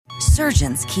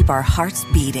surgeons keep our hearts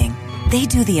beating. They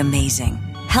do the amazing,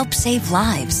 help save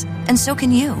lives, and so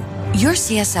can you. Your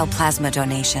CSL plasma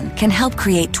donation can help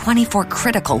create 24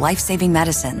 critical life-saving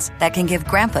medicines that can give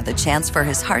Grandpa the chance for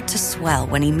his heart to swell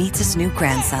when he meets his new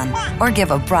grandson, or give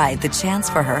a bride the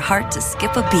chance for her heart to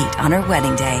skip a beat on her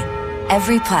wedding day.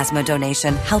 Every plasma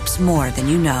donation helps more than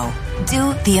you know.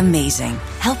 Do the amazing.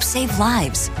 Help save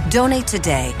lives. Donate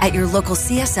today at your local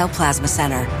CSL Plasma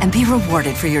Center and be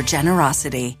rewarded for your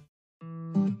generosity.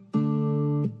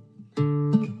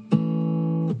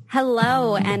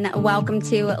 Hello and welcome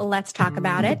to Let's Talk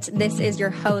About It. This is your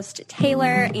host,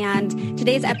 Taylor, and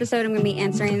today's episode I'm going to be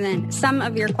answering some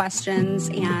of your questions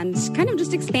and kind of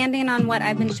just expanding on what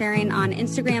I've been sharing on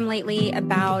Instagram lately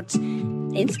about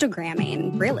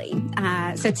Instagramming, really.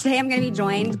 So today I'm going to be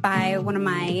joined by one of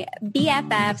my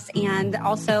BFFs and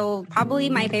also probably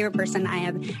my favorite person I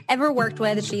have ever worked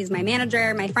with. She's my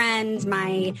manager, my friend,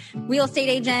 my real estate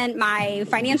agent, my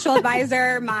financial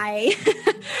advisor, my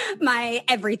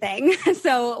everything.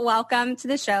 So welcome to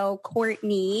the show,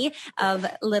 Courtney of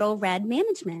Little Red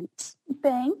Management.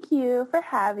 Thank you for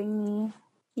having me.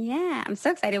 Yeah, I'm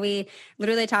so excited. We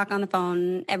literally talk on the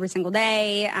phone every single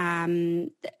day.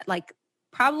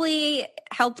 Probably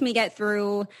helped me get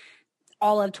through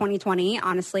all of 2020.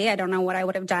 Honestly, I don't know what I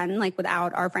would have done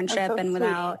without our friendship and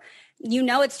without,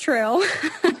 it's true.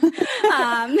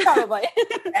 Probably.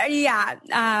 Yeah.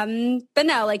 But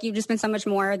no, you've just been so much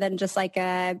more than just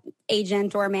a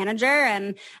agent or a manager.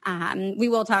 And we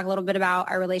will talk a little bit about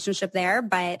our relationship there.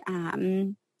 But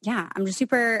yeah, I'm just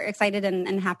super excited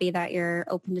and happy that you're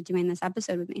open to doing this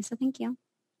episode with me. So thank you.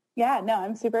 Yeah, no,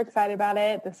 I'm super excited about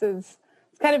it. It's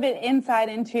kind of an insight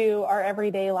into our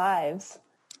everyday lives.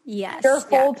 Yes. Your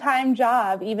full-time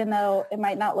job, even though it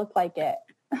might not look like it.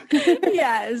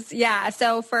 Yes. Yeah.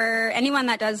 So for anyone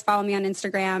that does follow me on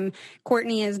Instagram,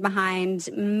 Courtney is behind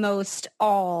most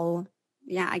all,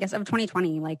 I guess of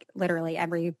 2020, literally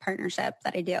every partnership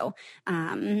that I do.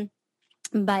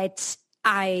 But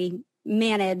I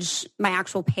manage my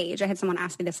actual page. I had someone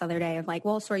ask me this the other day of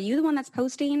so are you the one that's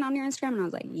posting on your Instagram? And I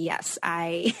was like, yes,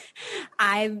 I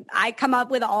come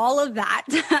up with all of that.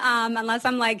 Unless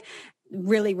I'm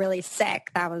really, really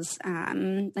sick. That was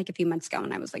a few months ago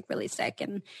when I was really sick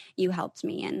and you helped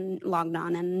me and logged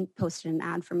on and posted an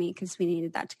ad for me because we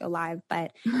needed that to go live.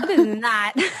 But other than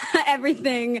that,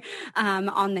 everything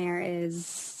on there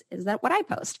is that what I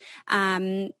post.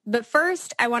 But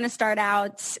first, I want to start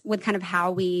out with kind of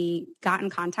how we got in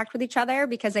contact with each other,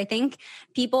 because I think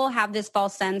people have this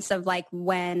false sense of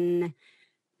when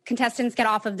contestants get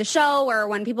off of the show or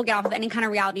when people get off of any kind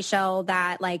of reality show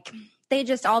that they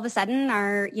just all of a sudden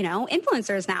are,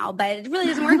 influencers now, but it really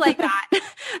doesn't work like that.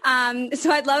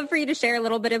 So I'd love for you to share a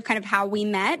little bit of kind of how we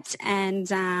met and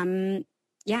how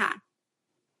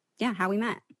we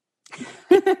met.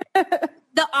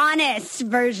 The honest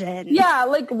version. Yeah,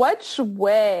 which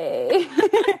way?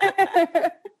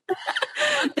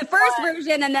 The first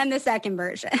version and then the second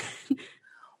version.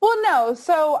 Well, no.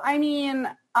 So,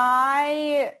 I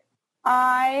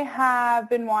have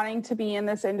been wanting to be in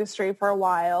this industry for a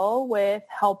while with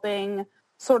helping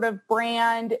sort of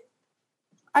brand,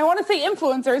 I want to say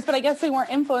influencers, but I guess they weren't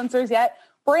influencers yet,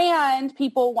 brand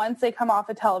people once they come off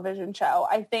a television show.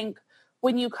 I think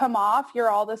when you come off, you're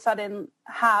all of a sudden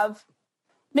have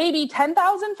maybe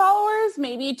 10,000 followers,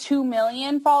 maybe 2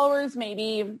 million followers,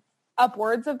 maybe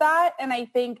upwards of that. And I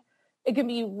think it can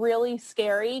be really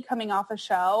scary coming off a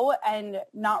show and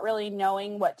not really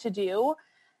knowing what to do.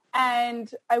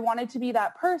 And I wanted to be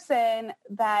that person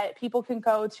that people can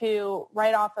go to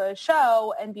right off a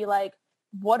show and be like,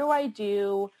 what do I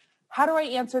do? How do I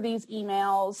answer these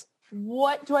emails?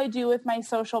 What do I do with my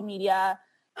social media?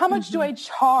 How much do I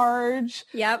charge?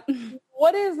 Yep.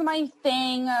 What is my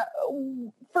thing?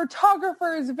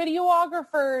 Photographers,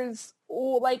 videographers,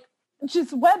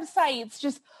 just websites,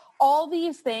 just all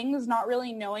these things, not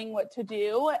really knowing what to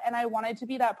do. And I wanted to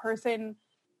be that person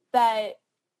that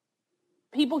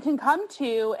people can come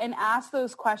to and ask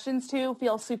those questions to,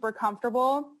 feel super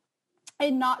comfortable,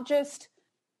 and not just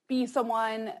be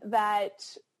someone that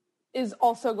is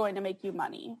also going to make you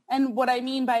money. And what I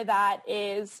mean by that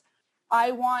is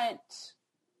I want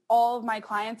all of my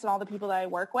clients and all the people that I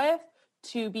work with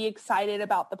to be excited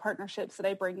about the partnerships that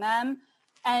I bring them.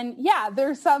 And yeah,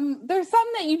 there's some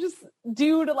that you just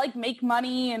do to make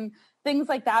money and things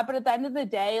like that. But at the end of the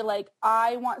day,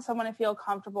 I want someone to feel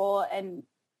comfortable and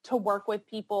to work with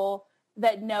people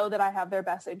that know that I have their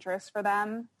best interests for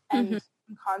them. And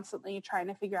I'm constantly trying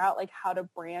to figure out how to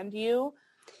brand you.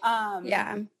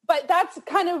 Yeah. But that's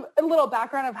kind of a little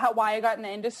background of why I got in the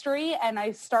industry. And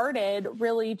I started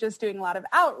really just doing a lot of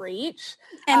outreach.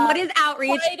 And what is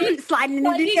outreach? Sliding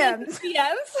into DMs.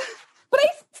 But I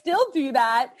still do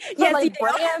that for Yes, like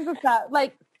brands and stuff,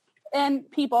 like, and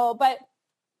people. But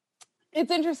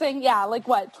it's interesting. Yeah. Like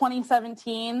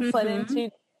 2017 slid into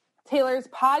Taylor's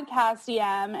podcast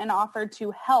DM and offered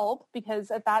to help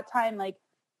because at that time, like,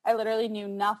 I literally knew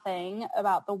nothing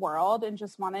about the world and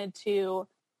just wanted to,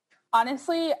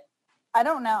 honestly, I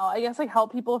don't know, I guess like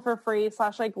help people for free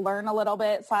 / like learn a little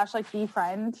bit / like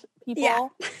befriend people. Yeah.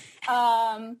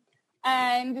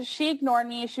 And she ignored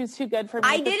me. She was too good for me.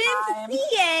 I didn't see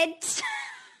it.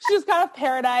 She just got off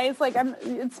Paradise. Like,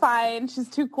 it's fine. She's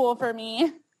too cool for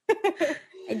me.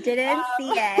 I didn't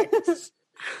see it.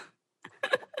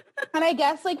 And I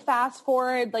guess like fast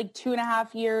forward like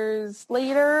 2.5 years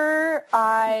later,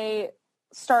 I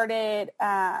started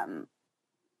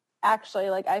actually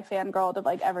like I fangirled of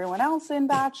like everyone else in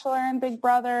Bachelor and Big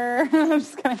Brother. I'm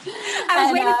just kidding. I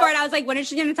was waiting for it. I was like, when is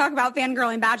she going to talk about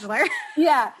fangirl and Bachelor?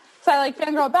 Yeah. So I like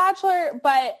fangirl Bachelor,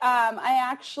 but I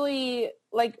actually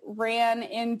like ran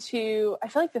into, I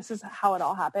feel like this is how it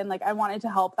all happened. Like I wanted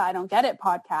to help the I Don't Get It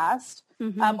podcast,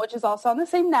 which is also on the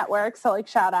same network. So like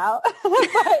shout out.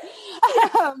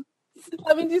 But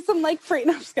let me do some like free,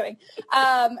 no, I'm just kidding.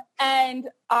 And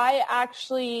I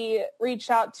actually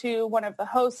reached out to one of the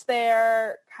hosts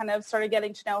there, kind of started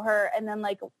getting to know her. And then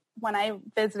like when I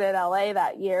visited LA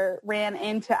that year, ran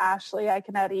into Ashley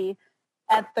Iaconetti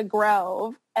at the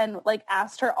Grove and like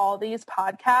asked her all these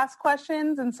podcast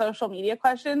questions and social media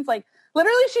questions. Like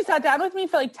literally she sat down with me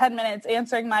for like 10 minutes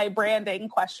answering my branding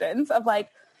questions of like,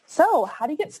 so how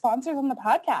do you get sponsors on the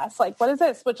podcast? Like, what is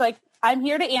this? Which like, I'm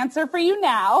here to answer for you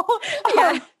now.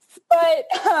 Yeah.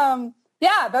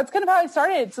 Yeah, that's kind of how I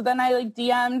started. So then I like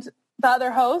DM'd the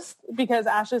other host because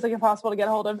Ashley's like impossible to get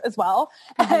a hold of as well.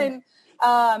 And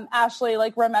Ashley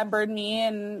like remembered me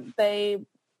and they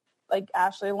like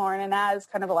Ashley, Lauren, and Az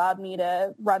kind of allowed me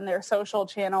to run their social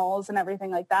channels and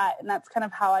everything like that. And that's kind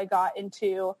of how I got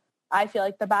into, I feel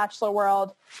like the Bachelor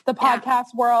world, the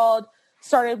podcast world,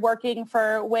 started working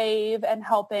for Wave and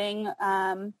helping.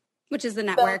 Which is the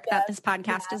network that this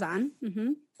podcast is on.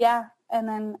 Yeah. And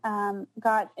then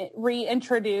got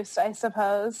reintroduced, I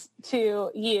suppose,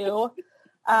 to you.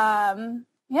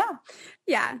 Yeah.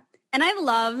 Yeah. And I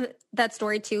love that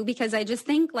story too, because I just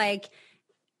think like,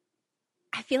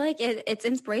 I feel like it's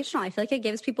inspirational. I feel like it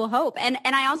gives people hope. And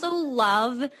I also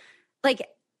love, like,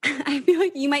 I feel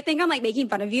like you might think I'm like making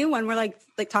fun of you when we're like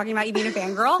talking about you being a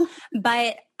fangirl,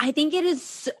 but I think it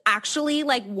is actually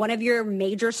like one of your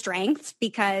major strengths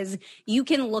because you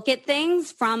can look at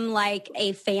things from like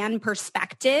a fan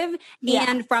perspective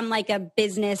and from like a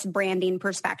business branding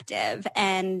perspective.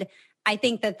 And I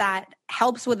think that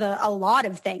helps with a lot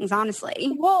of things,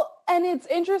 honestly. Well, and it's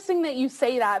interesting that you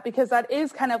say that because that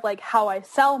is kind of like how I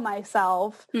sell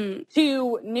myself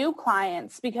to new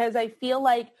clients because I feel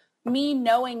like me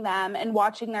knowing them and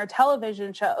watching their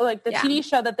television show, like the TV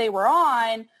show that they were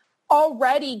on,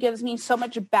 already gives me so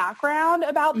much background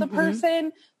about the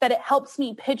person that it helps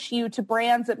me pitch you to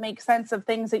brands that make sense of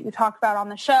things that you talk about on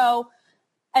the show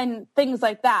and things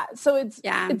like that. So it's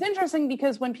interesting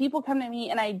because when people come to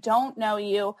me and I don't know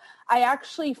you, I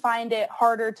actually find it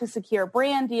harder to secure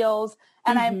brand deals.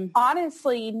 And I'm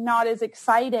honestly not as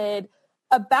excited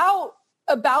about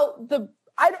the,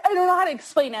 I don't know how to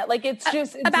explain it. Like, it's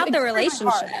just about the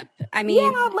relationship. I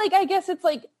mean, yeah, like, I guess it's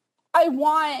like,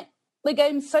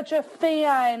 I'm such a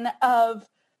fan of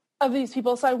these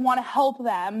people, so I want to help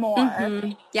them more.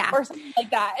 Or something like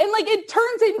that. And like, it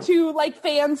turns into like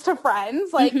fans to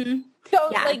friends, like,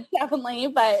 like definitely,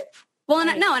 but. Well,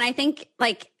 and I think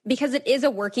like, because it is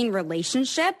a working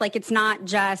relationship, like it's not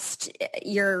just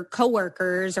your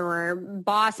coworkers or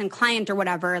boss and client or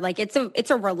whatever, like it's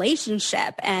a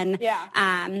relationship. And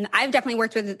I've definitely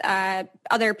worked with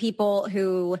other people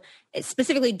who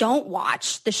specifically don't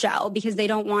watch the show because they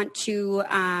don't want to,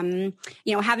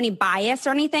 have any bias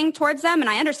or anything towards them. And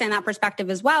I understand that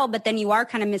perspective as well, but then you are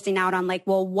kind of missing out on like,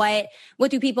 well, what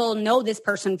do people know this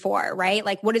person for, right?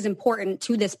 Like what is important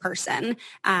to this person?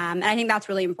 And I think that's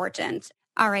really important.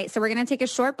 All right, so we're going to take a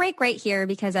short break right here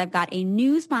because I've got a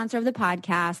new sponsor of the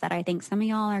podcast that I think some of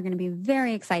y'all are going to be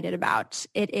very excited about.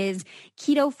 It is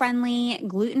keto-friendly,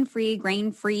 gluten-free,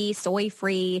 grain-free,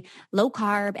 soy-free,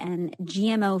 low-carb, and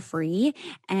GMO-free.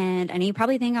 And I know you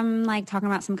probably think I'm like talking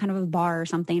about some kind of a bar or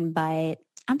something, but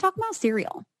I'm talking about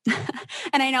cereal.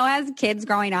 And I know as kids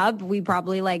growing up, we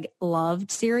probably like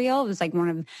loved cereal. It was like one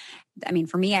of I mean,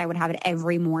 for me, I would have it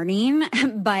every morning,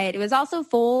 but it was also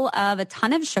full of a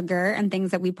ton of sugar and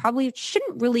things that we probably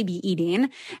shouldn't really be eating.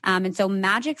 And so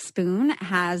Magic Spoon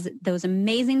has those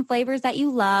amazing flavors that you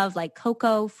love, like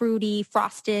cocoa, fruity,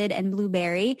 frosted, and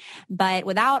blueberry, but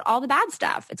without all the bad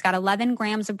stuff. It's got 11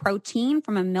 grams of protein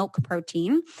from a milk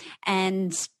protein,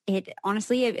 and it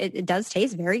honestly, it does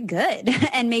taste very good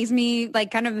and makes me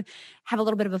like kind of have a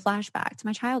little bit of a flashback to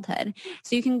my childhood.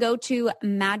 So you can go to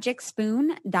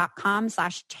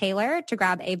magicspoon.com/Taylor to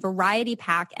grab a variety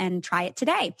pack and try it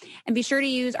today. And be sure to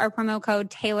use our promo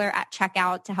code Taylor at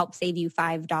checkout to help save you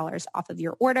 $5 off of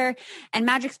your order. And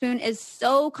Magic Spoon is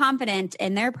so confident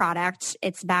in their product.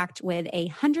 It's backed with a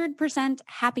 100%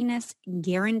 happiness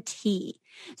guarantee.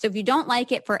 So if you don't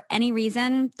like it for any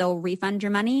reason, they'll refund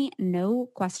your money, no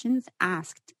questions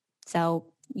asked. So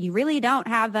you really don't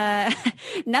have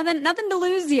nothing to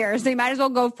lose here. So you might as well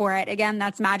go for it. Again,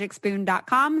 that's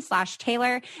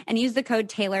magicspoon.com/Taylor and use the code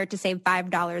Taylor to save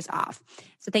 $5 off.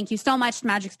 So thank you so much to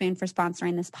Magic Spoon for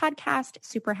sponsoring this podcast.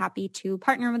 Super happy to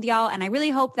partner with y'all. And I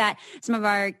really hope that some of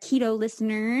our keto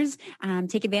listeners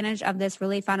take advantage of this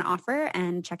really fun offer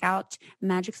and check out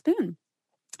Magic Spoon.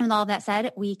 With all of that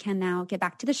said, we can now get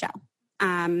back to the show.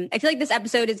 I feel like this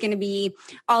episode is going to be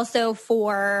also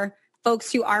for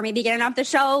folks who are maybe getting off the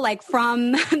show, like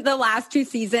from the last 2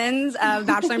 seasons of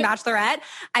Bachelor and Bachelorette.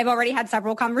 I've already had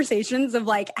several conversations of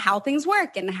like how things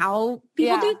work and how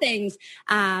people do things.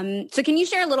 So can you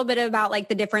share a little bit about like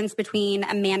the difference between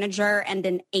a manager and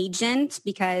an agent?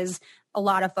 Because a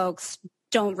lot of folks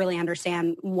don't really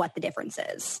understand what the difference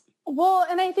is. Well,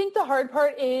 and I think the hard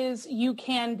part is you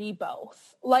can be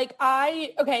both.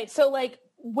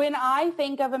 When I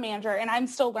think of a manager, and I'm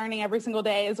still learning every single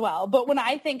day as well, but when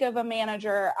I think of a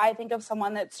manager, I think of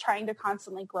someone that's trying to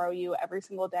constantly grow you every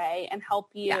single day and help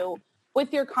you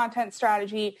with your content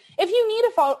strategy. If you need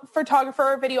a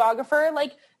photographer or videographer,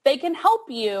 like they can help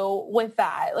you with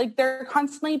that. Like they're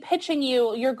constantly pitching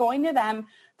you. You're going to them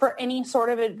for any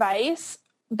sort of advice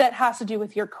that has to do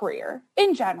with your career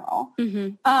in general.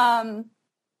 Mm-hmm.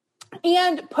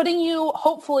 And putting you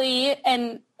hopefully,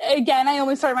 and again, I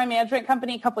only started my management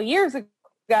company a couple years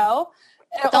ago.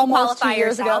 Don't qualify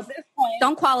yourself. At this point.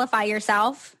 Don't qualify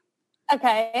yourself.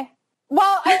 Okay.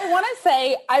 Well, I want to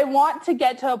say I want to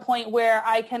get to a point where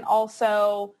I can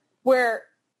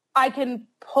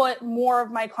put more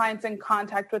of my clients in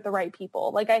contact with the right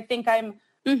people. Like I think I'm,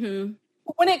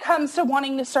 when it comes to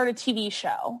wanting to start a TV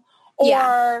show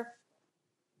or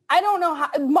I don't know how,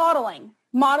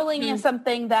 modeling is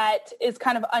something that is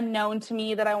kind of unknown to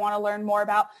me that I want to learn more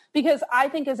about, because I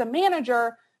think as a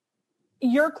manager,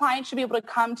 your client should be able to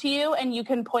come to you and you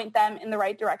can point them in the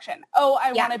right direction. Oh,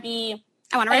 I want to be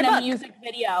in a music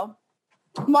video.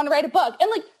 I want to write a book. And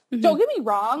like, don't get me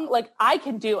wrong. Like I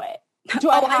can do it.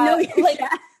 I know you like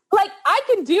I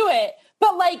can do it,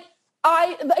 but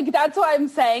that's what I'm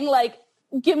saying. Like,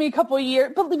 give me a couple of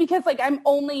years, but because like I'm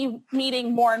only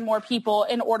meeting more and more people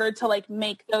in order to like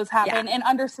make those happen and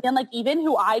understand like even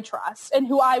who I trust and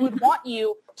who I would want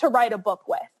you to write a book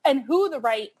with and who the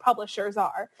right publishers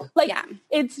are. Like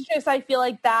it's just, I feel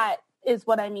like that is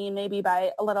what I mean maybe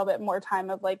by a little bit more time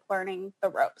of like learning the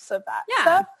ropes of that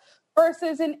stuff.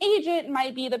 Versus an agent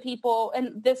might be the people,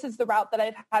 and this is the route that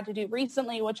I've had to do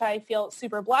recently, which I feel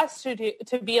super blessed to do,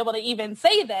 to be able to even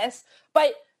say this,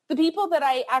 but the people that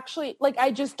I actually, like,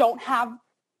 I just don't have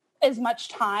as much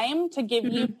time to give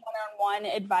you one-on-one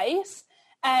advice.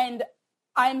 And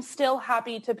I'm still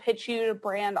happy to pitch you to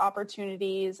brand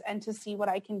opportunities and to see what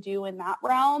I can do in that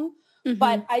realm.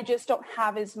 But I just don't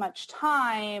have as much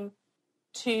time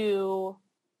to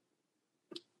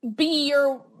be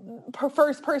your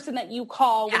first person that you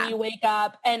call when you wake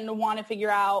up and want to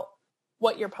figure out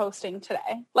what you're posting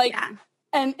today. Like,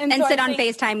 and so sit on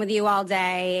FaceTime with you all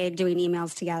day doing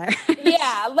emails together.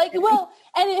 That's like a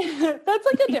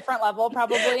different level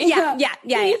probably. You can give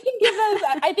those,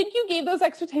 I think you gave those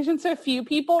expectations to a few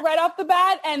people right off the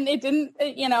bat and it didn't,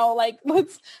 I'm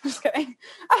just kidding.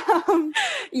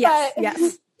 Yes.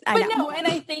 And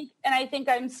I think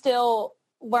I'm still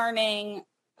learning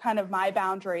kind of my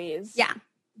boundaries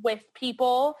with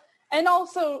people and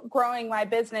also growing my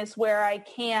business where I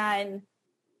can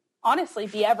honestly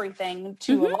be everything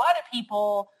to a lot of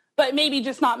people, but maybe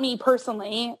just not me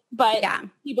personally, but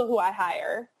people who I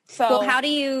hire. So well, how do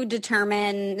you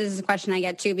determine, this is a question I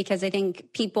get too, because I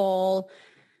think people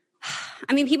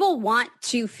want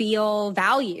to feel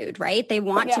valued, right? They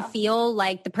want to feel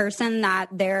like the person that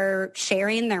they're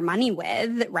sharing their money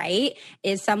with, right,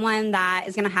 is someone that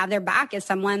is going to have their back, is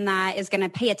someone that is going to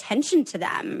pay attention to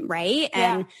them, right?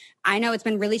 And I know it's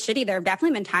been really shitty. There have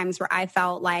definitely been times where I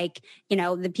felt like,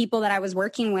 the people that I was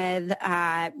working with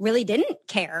really didn't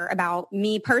care about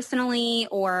me personally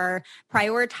or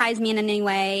prioritize me in any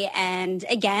way. And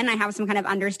again, I have some kind of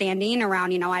understanding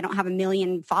around, I don't have a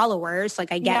million followers.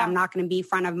 Like I get I'm not going to be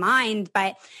front of mind,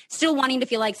 but still wanting to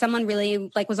feel like someone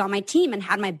really was on my team and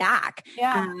had my back.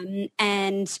 Yeah.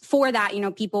 And for that,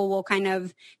 people will kind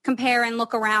of compare and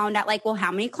look around at well,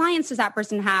 how many clients does that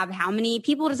person have? How many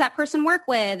people does that person work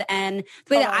with? And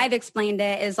the way that I've explained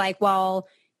it is well,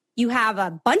 you have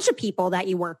a bunch of people that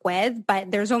you work with, but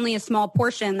there's only a small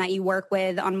portion that you work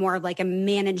with on more of a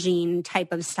managing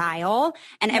type of style.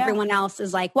 And everyone else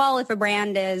is well, if a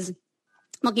brand is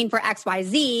looking for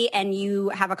XYZ and you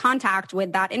have a contact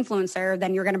with that influencer,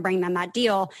 then you're going to bring them that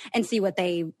deal and see what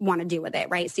they want to do with it,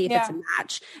 right? See if it's a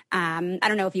match. I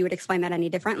don't know if you would explain that any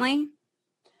differently.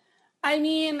 I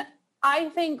mean, I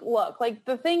think, look,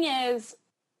 the thing is,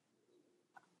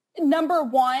 number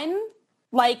one,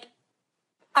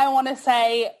 I want to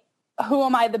say, who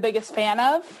am I the biggest fan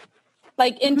of?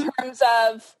 In terms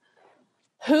of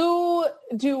who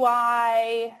do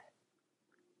I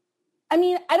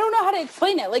mean, I don't know how to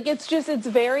explain it. It's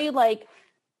very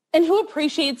and who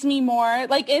appreciates me more?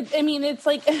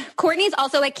 It's Courtney's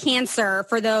also a Cancer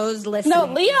for those listening. No,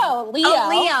 Leo. Oh,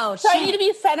 Leo. So I need to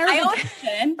be center of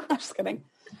attention. I'm just kidding.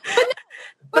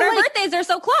 But our birthdays are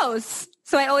so close.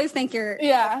 So I always think you're...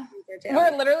 Yeah.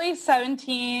 We're literally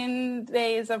 17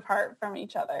 days apart from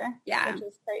each other. Yeah. Which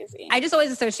is crazy. I just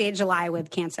always associate July with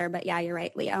Cancer, but yeah, you're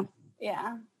right, Leo.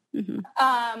 Yeah.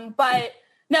 Mm-hmm. But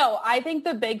no, I think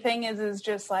the big thing is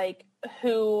just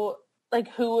who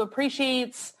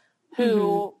appreciates,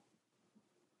 who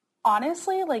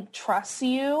honestly trusts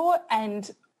you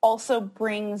and also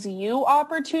brings you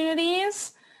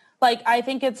opportunities. I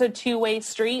think it's a two-way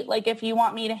street. If you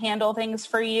want me to handle things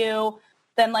for you,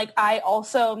 then I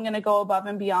also am going to go above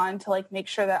and beyond to make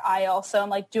sure that I also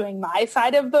am doing my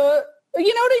side of the,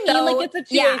 you know what I mean? So, it's a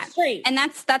two-way street. And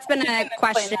that's been a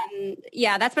question.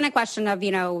 Yeah, that's been a question of,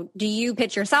 do you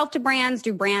pitch yourself to brands?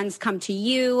 Do brands come to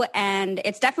you? And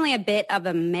it's definitely a bit of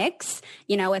a mix.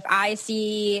 If I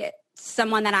see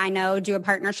someone that I know do a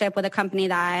partnership with a company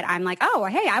that I'm oh,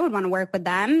 hey, I would want to work with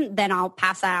them, then I'll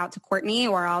pass that out to Courtney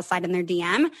or I'll slide in their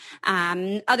DM.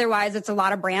 Otherwise, it's a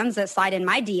lot of brands that slide in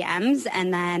my DMs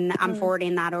and then I'm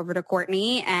forwarding that over to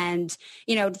Courtney. And,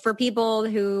 for people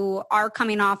who are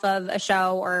coming off of a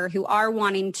show or who are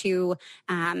wanting to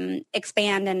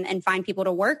expand and find people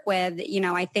to work with,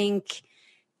 I think...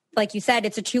 like you said,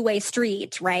 it's a two-way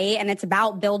street, right? And it's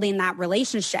about building that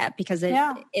relationship because it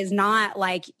is not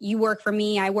you work for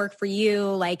me, I work for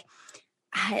you.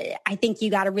 I think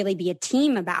you got to really be a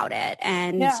team about it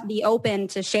and be open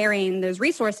to sharing those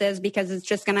resources because it's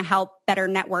just going to help better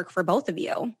network for both of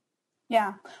you.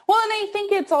 Yeah. Well, and I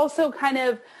think it's also kind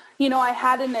of, I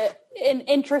had an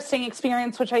interesting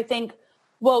experience, which I think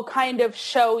will kind of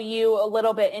show you a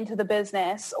little bit into the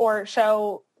business or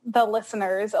show the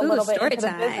listeners a little bit into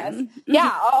the business.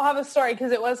 Yeah, I'll have a story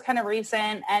because it was kind of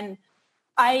recent and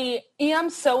I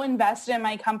am so invested in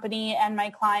my company and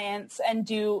my clients and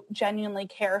do genuinely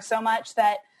care so much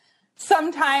that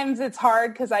sometimes it's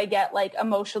hard because I get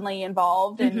emotionally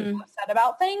involved and upset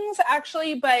about things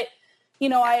actually. But,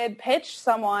 I had pitched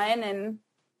someone and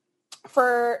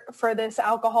for this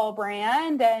alcohol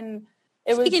brand and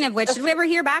it was... Speaking of which, did we ever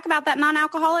hear back about that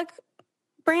non-alcoholic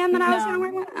brand that I was going to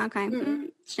work with? Okay.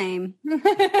 Shame.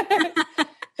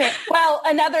 Well,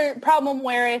 another problem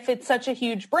where if it's such a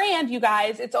huge brand, you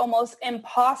guys, it's almost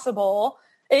impossible.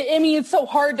 I mean, it's so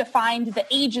hard to find the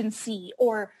agency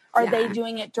or are they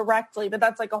doing it directly? But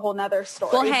that's a whole nother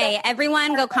story. Well, hey,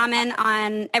 everyone go comment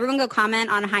on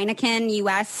Heineken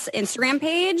US Instagram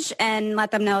page and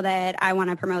let them know that I want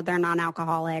to promote their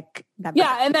non-alcoholic beverage.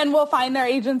 Yeah, and then we'll find their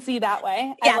agency that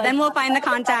way. Yeah, then we'll find the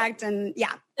contact and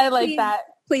I like that.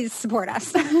 Please support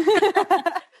us.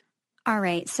 All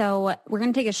right. So we're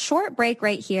going to take a short break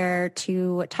right here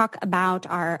to talk about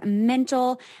our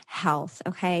mental health.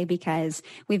 Okay. Because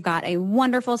we've got a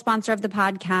wonderful sponsor of the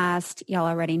podcast. Y'all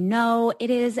already know it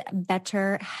is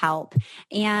BetterHelp.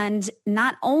 And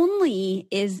not only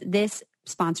is this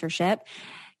sponsorship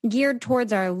geared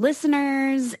towards our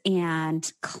listeners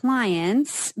and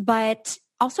clients, but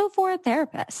also for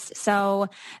therapists. So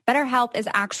BetterHelp is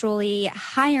actually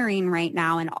hiring right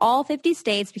now in all 50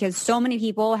 states because so many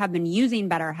people have been using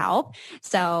BetterHelp.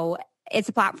 So it's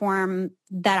a platform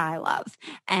that I love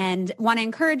and want to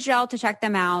encourage y'all to check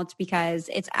them out because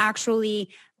it's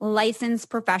actually licensed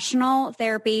professional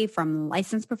therapy from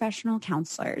licensed professional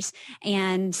counselors.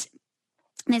 And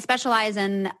they specialize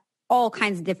in all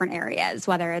kinds of different areas,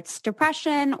 whether it's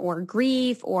depression or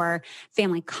grief or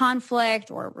family conflict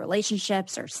or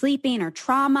relationships or sleeping or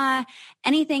trauma.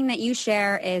 Anything that you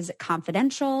share is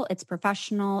confidential, it's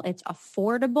professional, it's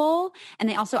affordable, and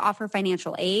they also offer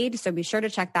financial aid. So be sure to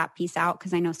check that piece out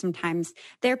because I know sometimes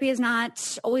therapy is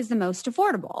not always the most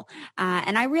affordable.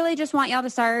 And I really just want y'all to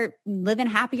start living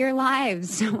happier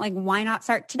lives. Like, why not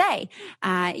start today?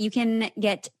 You can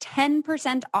get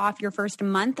 10% off your first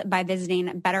month by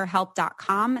visiting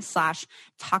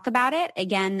BetterHelp.com/talkabout it.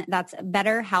 Again, that's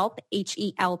BetterHelp,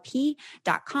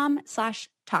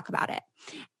 HELP.com/talkabout it.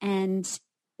 And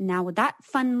now with that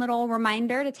fun little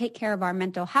reminder to take care of our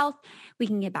mental health, we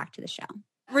can get back to the show.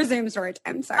 Resume story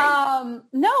time. Sorry.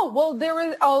 No, well,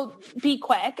 I'll be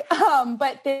quick.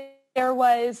 But there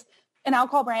was an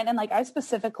alcohol brand, and like I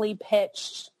specifically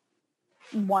pitched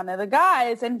one of the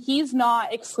guys, and he's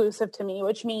not exclusive to me,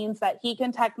 which means that he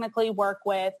can technically work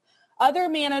with other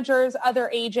managers, other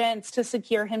agents to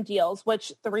secure him deals,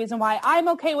 which the reason why I'm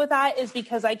okay with that is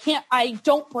because I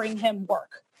don't bring him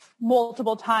work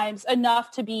multiple times enough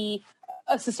to be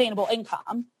a sustainable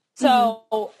income.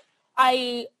 So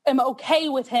I am okay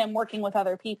with him working with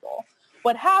other people.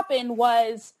 What happened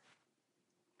was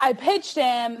I pitched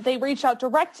him, they reached out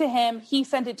direct to him, he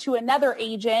sent it to another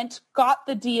agent, got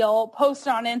the deal,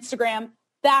 posted on Instagram.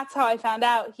 That's how I found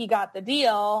out he got the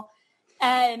deal.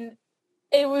 And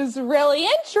it was really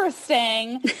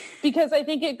interesting because I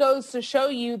think it goes to show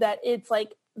you that it's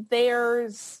like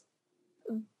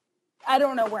I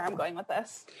don't know where I'm going with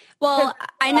this. Well,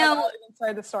 I know. I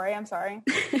started the story. I'm sorry.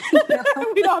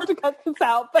 We don't have to cut this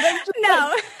out, but I'm just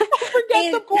don't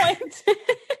forget the point.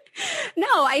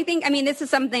 No, I mean, this is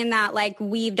something that like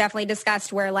we've definitely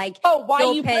discussed where like,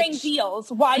 why you bring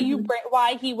deals, why he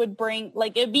would bring,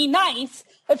 like, it'd be nice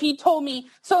if he told me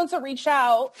so-and-so reached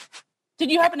out. Did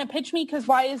you happen to pitch me? Cause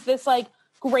why is this like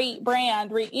great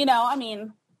brand? I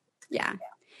mean. Yeah.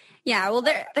 Well,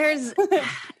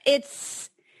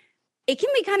 it can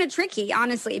be kind of tricky,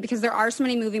 honestly, because there are so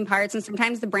many moving parts. And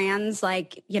sometimes the brands,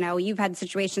 like, you've had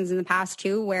situations in the past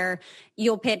too, where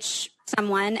you'll pitch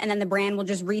someone and then the brand will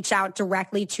just reach out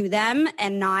directly to them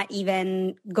and not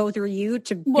even go through you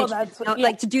to pitch,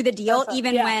 to do the deal,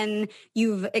 when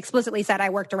you've explicitly said, I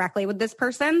work directly with this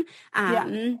person.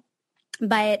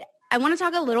 But I want to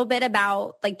talk a little bit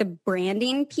about like the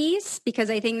branding piece, because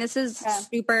I think this is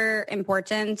super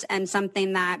important and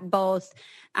something that both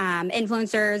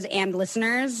influencers and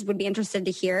listeners would be interested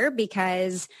to hear,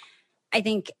 because I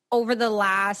think over the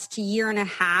last year and a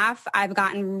half, I've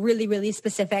gotten really, really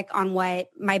specific on what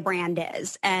my brand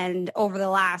is. And over the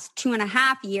last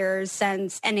 2.5 years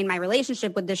since ending my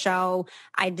relationship with the show,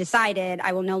 I decided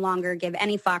I will no longer give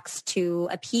any fucks to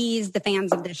appease the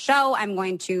fans of this show. I'm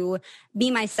going to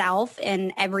be myself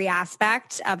in every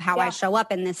aspect of how I show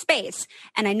up in this space.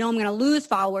 And I know I'm going to lose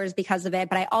followers because of it,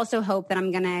 but I also hope that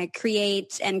I'm going to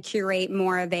create and curate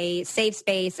more of a safe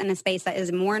space and a space that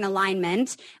is more in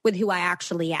alignment with who I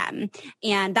actually am.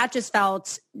 And that just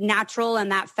felt natural,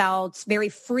 and that felt very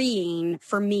freeing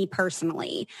for me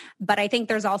personally. But I think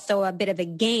there's also a bit of a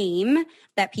game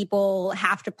that people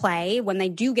have to play when they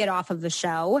do get off of the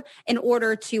show in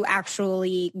order to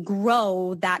actually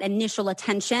grow that initial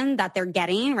attention that they're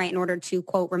getting, right, in order to,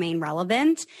 quote, remain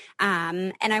relevant.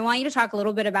 And I want you to talk a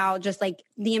little bit about just like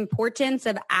the importance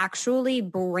of actually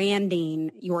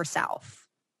branding yourself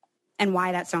and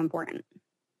why that's so important.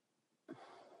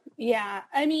 Yeah,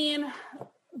 I mean,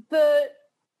 the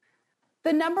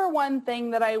number one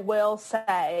thing that I will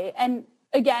say, and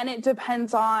again, it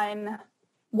depends on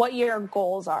what your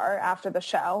goals are after the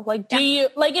show. Like,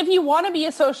 if you want to be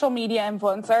a social media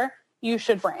influencer, you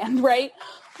should brand, right?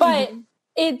 But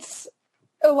it's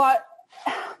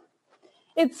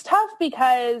tough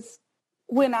because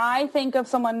when I think of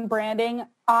someone branding,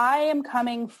 I am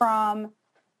coming from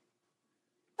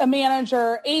a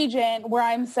manager agent where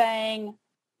I'm saying,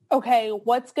 okay,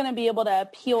 what's going to be able to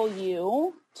appeal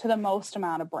you to the most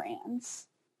amount of brands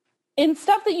in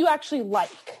stuff that you actually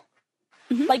like?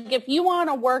 Like if you want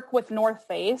to work with North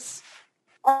Face,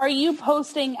 are you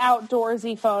posting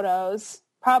outdoorsy photos?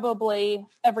 Probably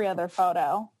every other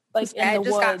photo. Like in the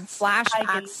woods.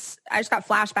 I just got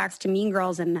flashbacks to Mean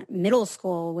Girls in middle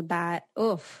school with that.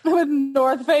 Oof. With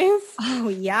North Face? Oh,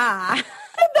 yeah.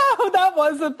 No, that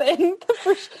was a thing.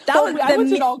 I went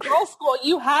to an all-girls school.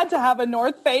 You had to have a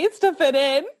North Face to fit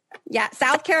in. Yeah,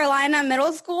 South Carolina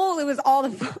middle school, it was all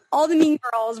the Mean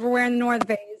Girls were wearing the North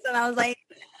Face. And I was like,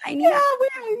 I need yeah.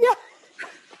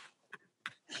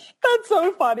 That's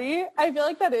so funny. I feel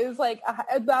like that is like,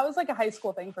 that was like a high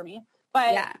school thing for me.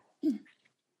 But yeah.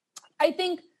 I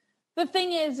think the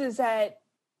thing is that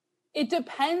it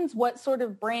depends what sort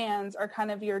of brands are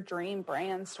kind of your dream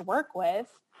brands to work with.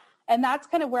 And that's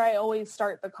kind of where I always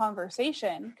start the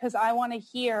conversation, because I want to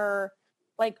hear,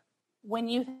 like, when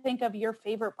you think of your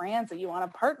favorite brands that you want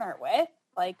to partner with,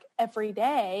 like, every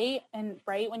day, and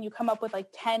right, when you come up with like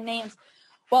 10 names,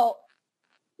 well,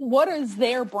 what is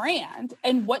their brand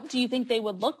and what do you think they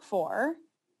would look for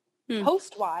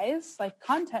post-wise, like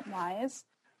content-wise,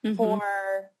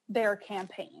 for their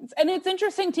campaigns? And it's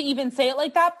interesting to even say it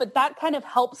like that, but that kind of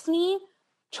helps me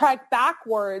track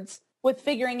backwards with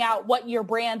figuring out what your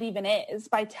brand even is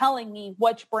by telling me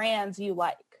which brands you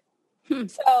like.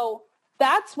 So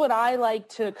that's what I like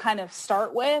to kind of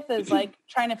start with, is like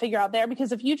trying to figure out there,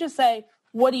 because if you just say,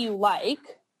 what do you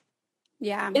like?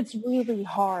 Yeah, it's really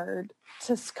hard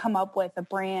to come up with a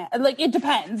brand. Like, it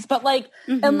depends, but like,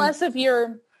 unless if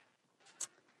you're,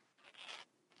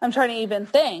 I'm trying to even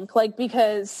think, like,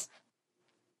 because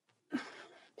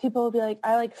people will be like,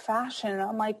 I like fashion. And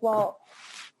I'm like, well,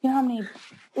 you know how many,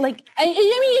 like, I mean,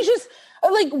 you just,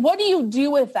 like, what do you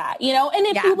do with that, you know? And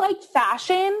if you like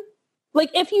fashion, like,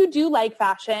 if you do like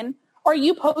fashion, are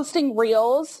you posting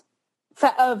reels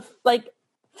of, like,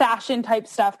 fashion type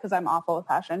stuff? Because I'm awful with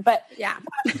fashion, but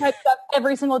fashion type stuff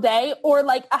every single day, or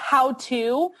like a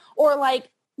how-to, or like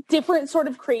different sort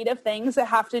of creative things that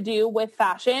have to do with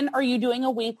fashion? Are you doing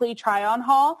a weekly try-on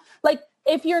haul? Like,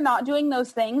 if you're not doing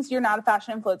those things, you're not a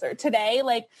fashion influencer. Today,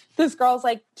 like, this girl's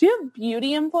like, do you have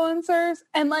beauty influencers?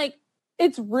 And like,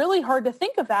 it's really hard to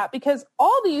think of that, because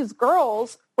all these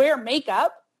girls wear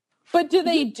makeup, but do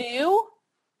they do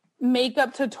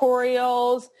makeup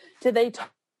tutorials? Do they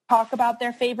talk about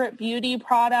their favorite beauty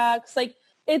products? Like,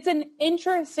 it's an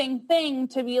interesting thing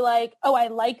to be like, oh, I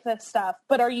like this stuff,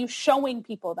 but are you showing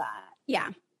people that?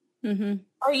 Yeah.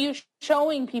 Are you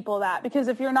showing people that? Because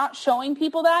if you're not showing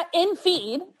people that in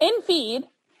feed,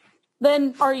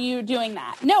 then are you doing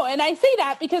that? No. And I say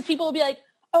that because people will be like,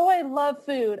 oh, I love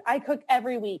food, I cook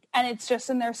every week, and it's just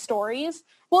in their stories.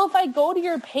 Well, if I go to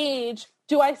your page,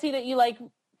 do I see that you like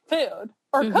food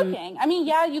or cooking? I mean,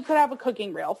 yeah, you could have a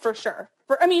cooking reel for sure.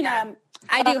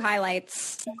 I do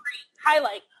highlights.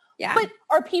 Yeah. But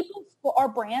are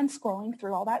brands scrolling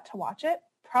through all that to watch it?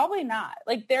 Probably not.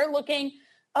 Like, they're looking,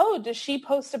 oh, does she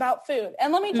post about food?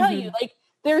 And let me tell you, like,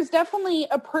 there's definitely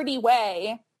a pretty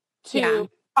way to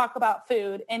talk about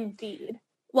food in feed.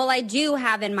 Well, I do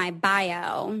have in my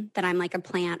bio that I'm like a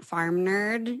plant farm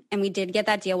nerd, and we did get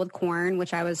that deal with corn,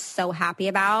 which I was so happy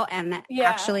about, and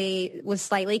actually was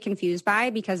slightly confused by,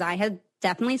 because I had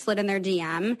definitely slid in their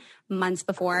DM months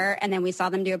before, and then we saw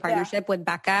them do a partnership with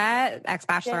Becca,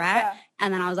 ex-Bachelorette,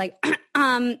 and then I was like, they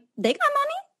got money?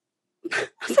 I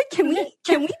was like, can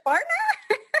we partner?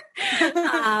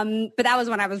 But that was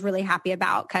one I was really happy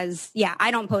about, because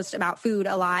I don't post about food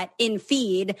a lot in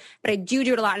feed, but I do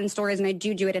it a lot in stories, and I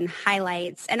do it in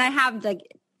highlights, and I have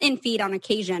like in feed on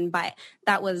occasion. But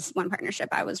that was one partnership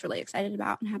I was really excited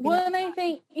about and happy about. And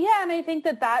I think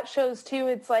that shows too.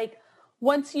 It's like,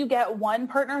 once you get one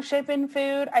partnership in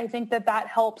food, I think that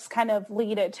helps kind of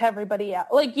lead it to everybody else.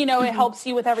 Like, you know, it helps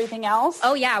you with everything else.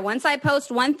 Oh yeah. Once I post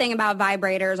one thing about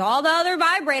vibrators, all the other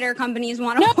vibrator companies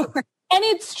want to work. And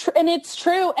it's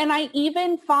true. And I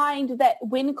even find that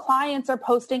when clients are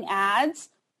posting ads,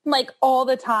 like, all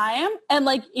the time, and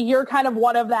like, you're kind of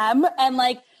one of them, and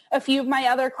like a few of my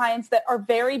other clients that are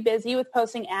very busy with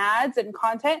posting ads and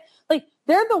content, like,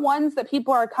 they're the ones that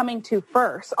people are coming to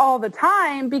first all the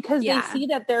time, because they see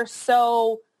that they're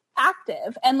so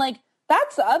active. And like,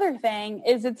 that's the other thing,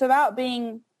 is it's about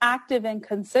being active and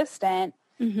consistent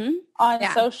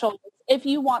on social if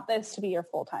you want this to be your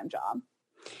full-time job.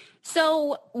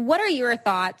 So what are your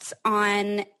thoughts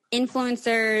on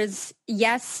influencers?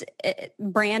 Yes,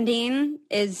 branding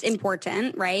is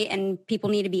important, right? And people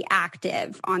need to be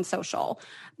active on social.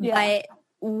 But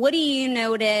what do you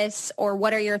notice, or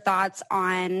what are your thoughts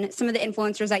on some of the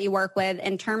influencers that you work with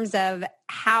in terms of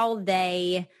how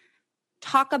they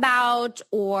talk about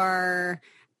or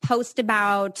post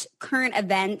about current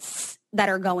events that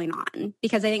are going on?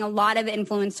 Because I think a lot of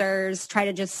influencers try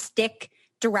to just stick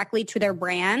directly to their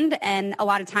brand. And a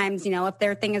lot of times, you know, if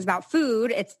their thing is about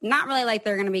food, it's not really like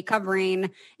they're going to be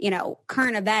covering, you know,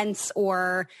 current events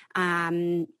or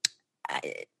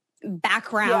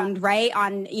background, right,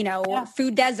 on, you know,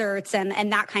 food deserts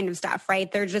and that kind of stuff,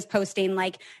 right? They're just posting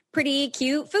like pretty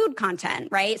cute food content,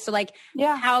 right? So like,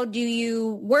 how do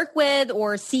you work with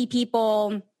or see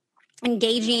people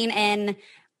engaging in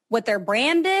what their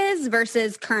brand is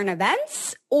versus current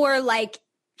events? Or like,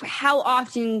 how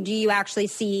often do you actually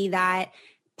see that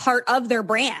part of their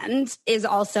brand is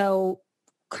also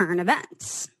current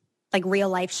events, like real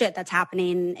life shit that's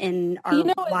happening in our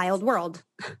wild world?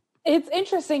 It's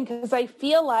interesting because I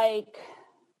feel like,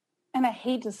 and I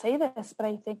hate to say this, but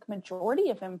I think majority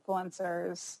of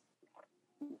influencers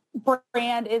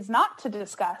brand is not to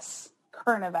discuss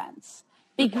current events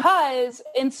because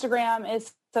Instagram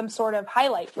is some sort of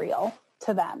highlight reel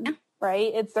to them,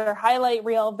 right? It's their highlight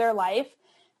reel of their life.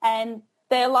 And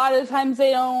a lot of times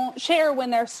they don't share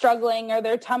when they're struggling or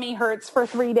their tummy hurts for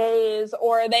 3 days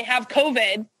or they have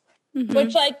COVID,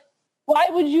 which like, why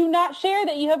would you not share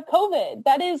that you have COVID?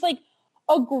 That is like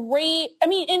a great, I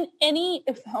mean, in any,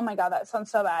 oh my God, that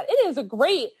sounds so bad. It is a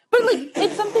great, but like,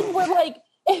 it's something where like,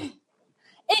 it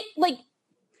like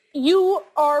you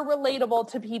are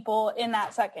relatable to people in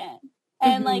that second.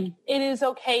 And like, it is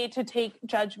okay to take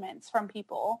judgments from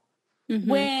people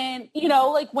when, you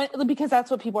know, like because that's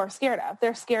what people are scared of.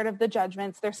 They're scared of the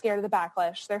judgments. They're scared of the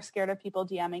backlash. They're scared of people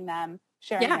DMing them,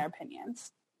 sharing their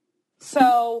opinions.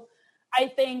 So I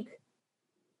think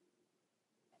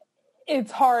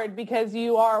it's hard because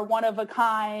you are one of a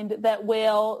kind that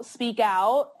will speak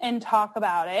out and talk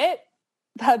about it.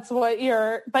 That's what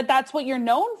you're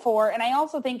known for. And I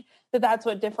also think that that's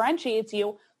what differentiates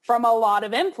you from a lot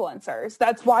of influencers.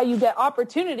 That's why you get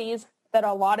opportunities that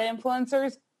a lot of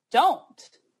influencers don't,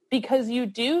 because you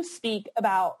do speak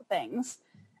about things.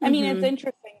 I mean, it's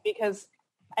interesting because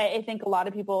I think a lot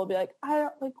of people will be like,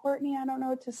 Courtney, I don't know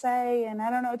what to say and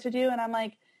I don't know what to do. And I'm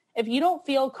like, if you don't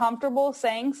feel comfortable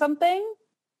saying something,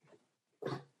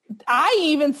 I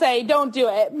even say don't do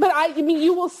it. But I mean,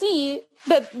 you will see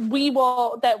that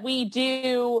we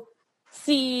do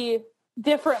see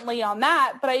differently on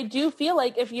that. But I do feel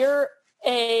like if you're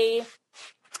in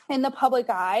the public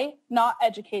eye, not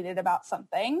educated about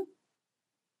something,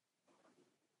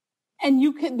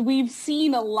 and we've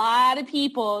seen a lot of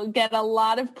people get a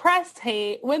lot of press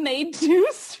hate when they do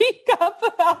speak up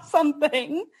about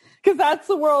something, because that's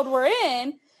the world we're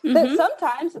in, that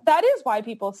sometimes that is why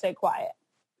people stay quiet.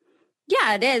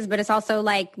 Yeah, it is. But it's also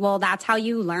like, well, that's how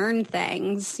you learn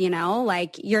things, you know,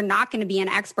 like you're not going to be an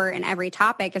expert in every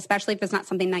topic, especially if it's not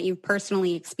something that you've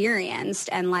personally experienced.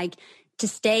 And like to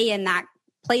stay in that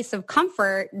place of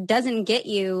comfort doesn't get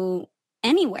you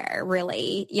anywhere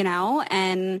really, you know.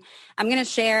 And I'm going to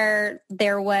share,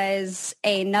 there was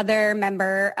another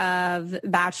member of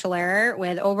Bachelor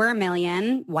with over 1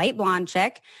 million, white blonde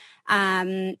chick.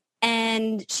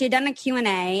 And she had done a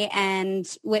Q&A, and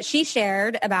what she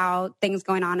shared about things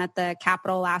going on at the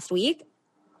Capitol last week.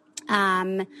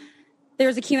 There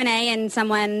was a Q&A and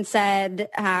someone said,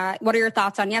 what are your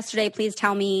thoughts on yesterday? Please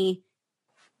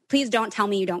don't tell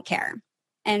me you don't care.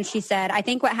 And she said, I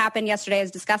think what happened yesterday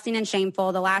is disgusting and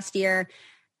shameful. The last year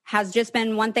has just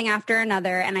been one thing after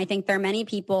another. And I think there are many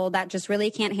people that just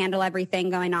really can't handle everything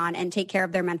going on and take care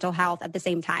of their mental health at the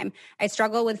same time. I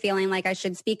struggle with feeling like I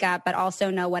should speak up, but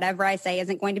also know whatever I say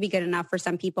isn't going to be good enough for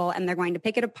some people and they're going to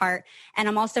pick it apart. And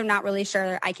I'm also not really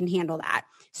sure I can handle that.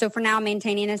 So for now,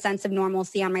 maintaining a sense of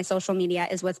normalcy on my social media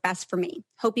is what's best for me.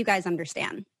 Hope you guys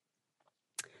understand.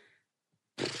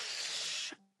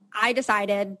 I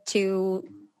decided to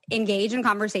engage in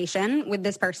conversation with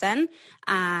this person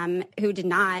who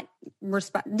didn't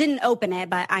open it,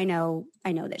 but I know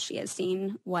that she has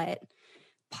seen what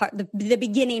part, the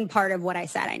beginning part of what I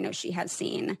said. I know she has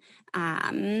seen.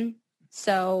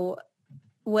 So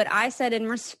what I said in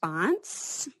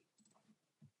response,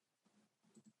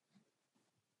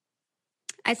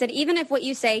 I said, even if what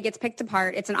you say gets picked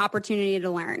apart, it's an opportunity to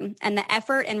learn. And the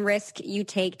effort and risk you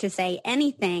take to say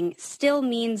anything still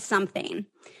means something.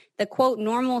 The quote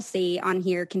normalcy on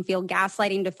here can feel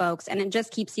gaslighting to folks, and it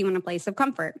just keeps you in a place of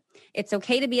comfort. It's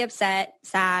okay to be upset,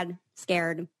 sad,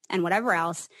 scared, and whatever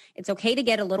else. It's okay to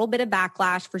get a little bit of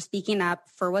backlash for speaking up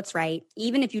for what's right,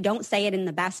 even if you don't say it in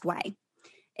the best way.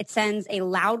 It sends a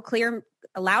loud, clear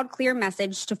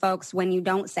message to folks when you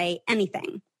don't say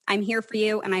anything. I'm here for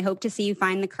you, and I hope to see you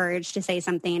find the courage to say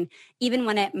something, even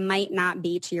when it might not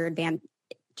be to your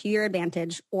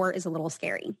advantage or is a little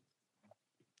scary.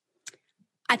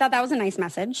 I thought that was a nice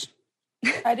message.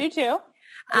 I do too.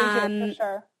 For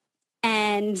sure.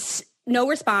 And no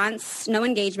response, no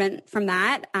engagement from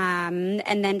that.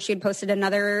 And then she had posted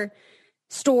another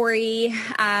story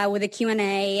with a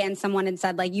Q&A, and someone had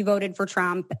said, like, you voted for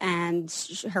Trump. And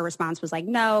her response was like,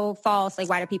 no, false. Like,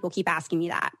 why do people keep asking me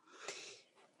that?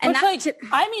 And that's like,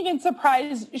 I'm even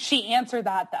surprised she answered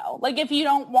that though. Like, if you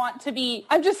don't want to be,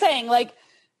 I'm just saying, like,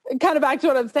 kind of back to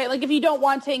what I'm saying, like, if you don't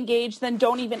want to engage, then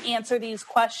don't even answer these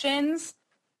questions.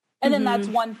 And then that's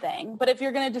one thing. But if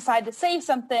you're going to decide to say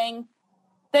something,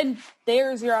 then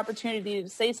there's your opportunity to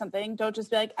say something. Don't just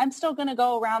be like, I'm still going to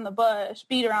go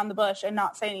beat around the bush and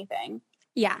not say anything.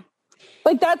 Yeah.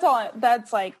 Like,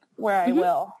 that's like where I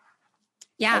will.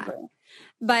 Yeah. agree.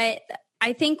 But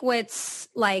I think what's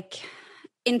like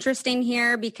interesting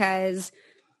here, because,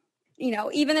 you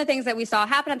know, even the things that we saw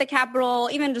happen at the Capitol,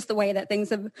 even just the way that things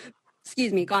have,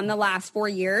 gone the last 4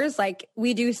 years, like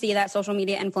we do see that social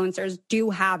media influencers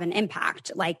do have an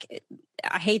impact. Like,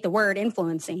 I hate the word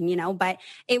influencing, you know, but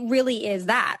it really is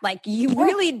that. Like, you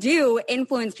really do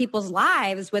influence people's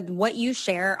lives with what you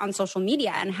share on social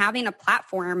media, and having a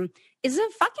platform is a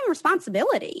fucking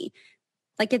responsibility.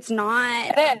 Like, it's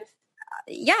not. It is.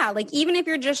 Yeah, like even if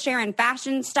you're just sharing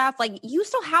fashion stuff, like you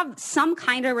still have some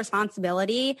kind of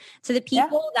responsibility to the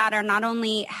people that are not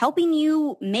only helping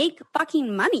you make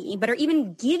fucking money, but are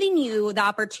even giving you the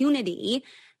opportunity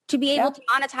to be able to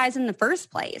monetize in the first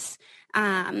place.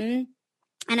 And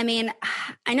I mean,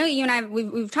 I know you and I,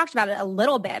 we've talked about it a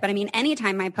little bit, but I mean,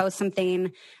 anytime I post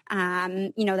something,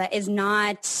 you know, that is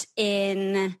not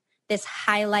in this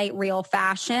highlight reel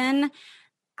fashion,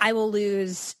 I will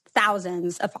lose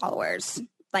thousands of followers,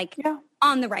 like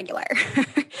on the regular.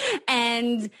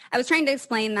 And I was trying to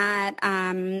explain that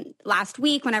last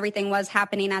week when everything was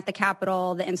happening at the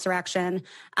Capitol, the insurrection.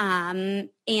 And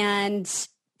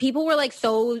people were like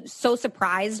so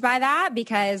surprised by that,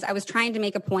 because I was trying to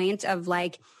make a point of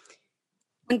like,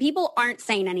 when people aren't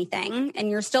saying anything and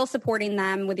you're still supporting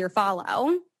them with your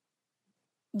follow,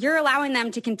 you're allowing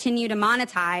them to continue to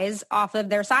monetize off of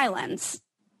their silence.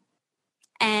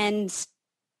 And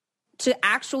to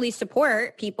actually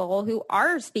support people who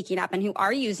are speaking up and who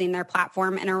are using their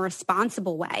platform in a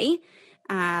responsible way,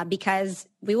 because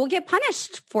we will get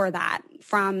punished for that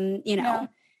from, you know,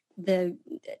 the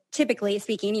typically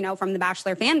speaking, you know, from the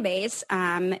Bachelor fan base,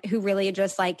 who really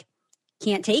just like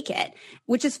can't take it,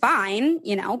 which is fine.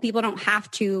 You know, people don't have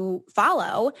to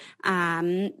follow.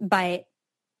 But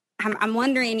I'm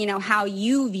wondering, you know, how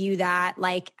you view that,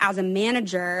 like as a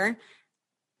manager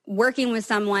working with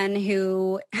someone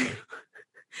who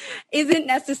isn't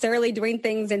necessarily doing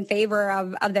things in favor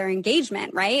of their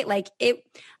engagement, right? Like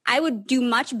I would do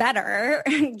much better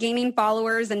gaining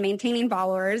followers and maintaining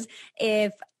followers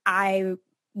if I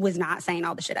was not saying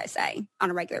all the shit I say on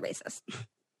a regular basis.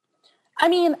 I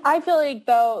mean, I feel like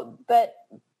though that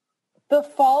the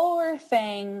follower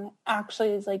thing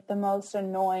actually is like the most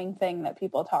annoying thing that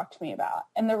people talk to me about.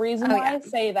 And the reason why I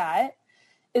say that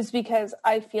is because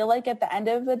I feel like at the end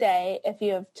of the day, if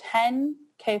you have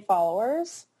 10K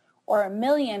followers or a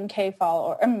million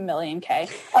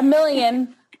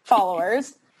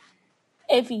followers,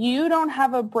 if you don't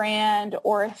have a brand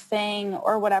or a thing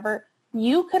or whatever,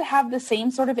 you could have the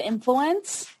same sort of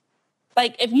influence.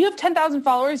 Like if you have 10,000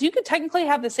 followers, you could technically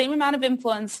have the same amount of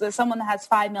influence that someone that has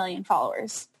 5 million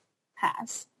followers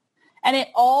has.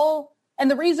 And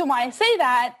the reason why I say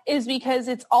that is because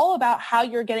it's all about how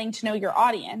you're getting to know your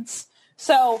audience.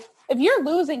 So if you're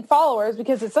losing followers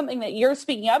because it's something that you're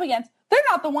speaking up against, they're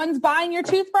not the ones buying your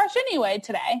toothbrush anyway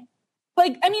today.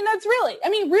 Like, I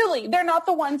mean, really, they're not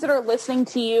the ones that are listening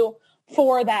to you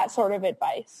for that sort of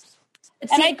advice.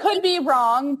 And I could be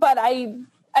wrong, but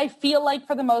I feel like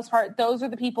for the most part, those are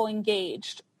the people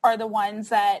engaged are the ones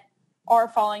that are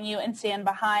following you and stand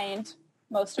behind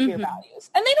most of your values.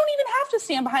 And they don't even have to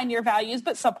stand behind your values,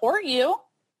 but support you.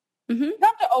 You don't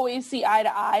have to always see eye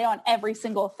to eye on every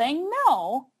single thing.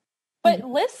 No. But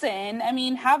listen, I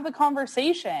mean, have the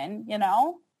conversation, you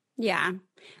know? Yeah.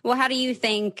 Well, how do you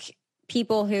think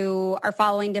people who are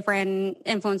following different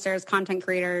influencers, content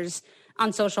creators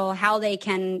on social, how they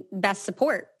can best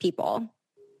support people?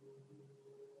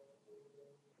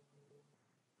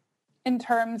 In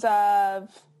terms of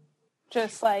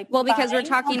just like, because we're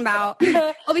talking about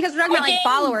like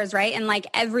followers, right? And like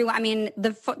everyone, I mean,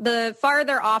 the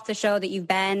farther off the show that you've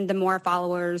been, the more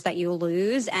followers that you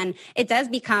lose. And it does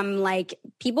become like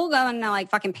people go into like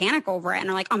fucking panic over it and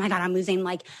are like, oh my God, I'm losing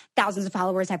like thousands of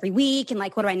followers every week. And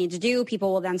like, what do I need to do?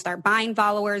 People will then start buying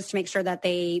followers to make sure that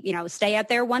they, you know, stay at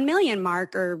their 1 million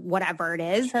mark or whatever it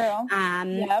is. True.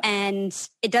 And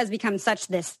it does become such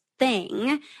this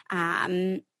thing.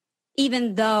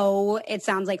 Even though it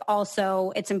sounds like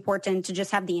also it's important to just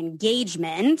have the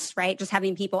engagement, right? Just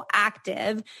having people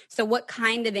active. So what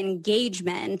kind of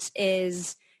engagement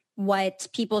is what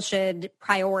people should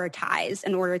prioritize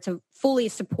in order to fully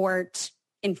support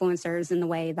influencers in the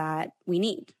way that we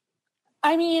need?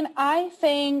 I mean, I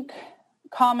think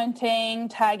commenting,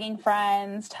 tagging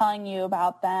friends, telling you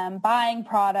about them, buying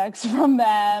products from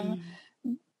them,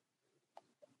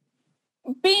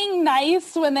 being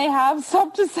nice when they have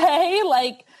stuff to say,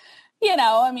 like, you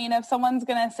know, I mean, if someone's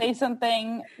going to say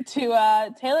something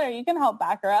to Taylor, you can help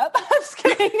back her up. I'm just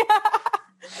kidding.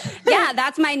 Yeah,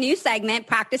 that's my new segment,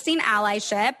 practicing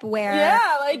allyship, where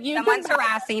someone's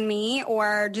harassing me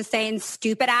or just saying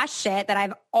stupid ass shit that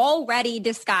I've already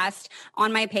discussed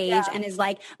on my page and is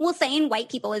like, well, saying white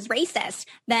people is racist.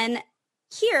 Then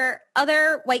here,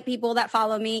 other white people that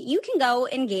follow me, you can go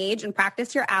engage and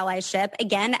practice your allyship.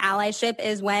 Again, allyship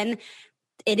is when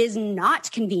it is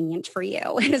not convenient for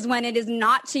you. It is when it is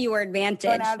not to your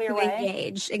advantage to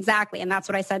engage. Exactly. And that's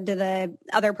what I said to the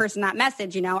other person that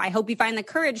message, I hope you find the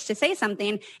courage to say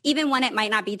something, even when it might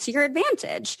not be to your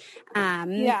advantage,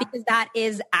 because that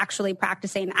is actually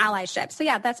practicing allyship. So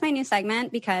yeah, that's my new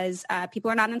segment, because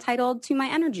people are not entitled to my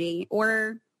energy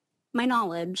or my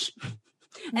knowledge.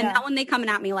 And not when they coming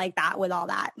at me like that with all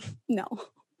that. No.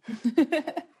 Well, and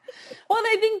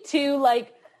I think too,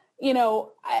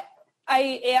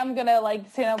 I am going to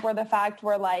stand up for the fact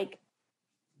where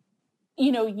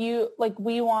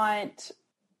we want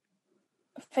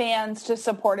fans to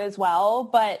support as well,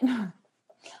 but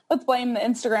let's blame the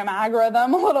Instagram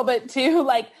algorithm a little bit too.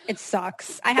 It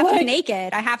sucks. I have to be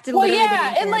naked. I have to literally be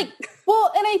naked.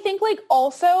 And I think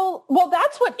also,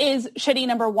 that's what is shitty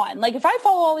number one. If I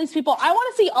follow all these people, I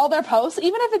want to see all their posts,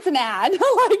 even if it's an ad.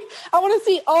 I want to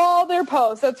see all their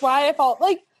posts. That's why I follow,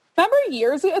 remember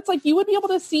years ago, it's you would be able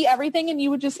to see everything and you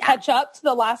would just catch up to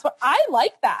the last one. I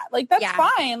like that. That's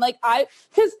fine.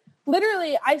 Because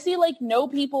literally I see no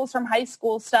people's from high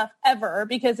school stuff ever,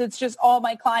 because it's just all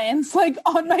my clients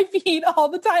on my feed all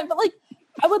the time. But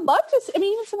I would love to see,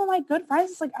 even some of my good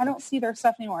friends, it's I don't see their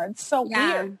stuff anymore. It's so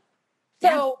weird.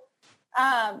 So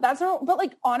that's not,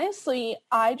 but honestly,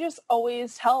 I just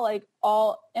always tell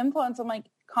all influence, I'm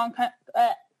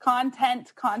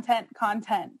content.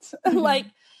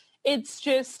 It's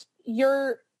just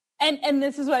and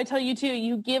this is what I tell you too,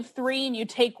 you give 3 and you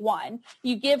take 1.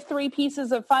 You give 3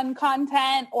 pieces of fun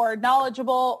content or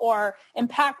knowledgeable or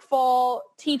impactful,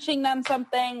 teaching them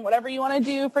something, whatever you want to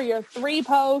do for your 3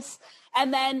 posts,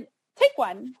 and then take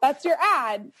 1. That's your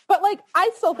ad. But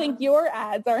I still think your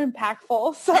ads are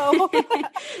impactful. So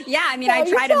yeah, I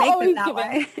try to make them that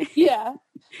way. Yeah.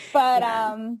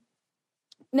 But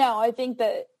no, I think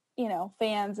that,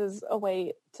 fans is a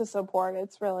way to support.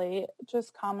 It's really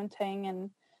just commenting and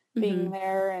being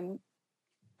there. And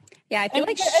yeah, I feel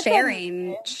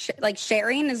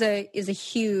sharing is a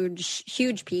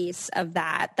huge piece of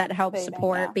that helps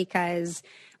support, because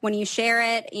when you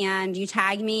share it and you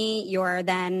tag me, you're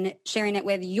then sharing it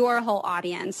with your whole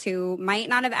audience who might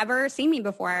not have ever seen me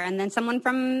before. And then someone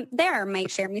from there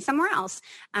might share me somewhere else.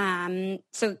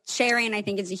 So sharing, I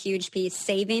think, is a huge piece.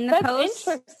 Saving the post.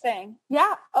 That's interesting.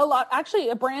 Yeah, a lot. Actually,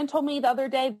 a brand told me the other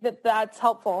day that's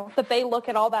helpful, that they look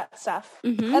at all that stuff.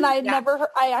 Mm-hmm. And I had never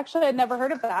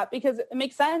heard of that, because it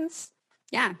makes sense.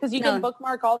 Yeah. Because you can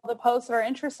bookmark all the posts that are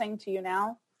interesting to you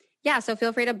now. Yeah, so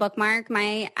feel free to bookmark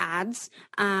my ads.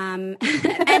 And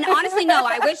honestly, no,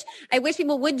 I wish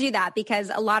people would do that, because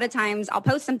a lot of times I'll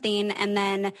post something and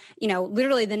then,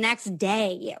 literally the next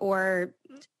day or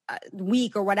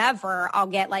week or whatever, I'll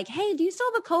get hey, do you still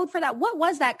have a code for that? What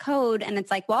was that code? And it's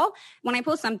well, when I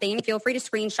post something, feel free to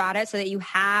screenshot it so that you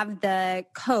have the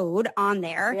code on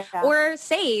there, or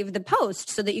save the post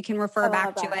so that you can refer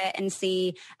back to it and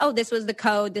see, oh, this was the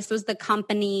code, this was the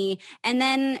company. And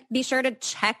then be sure to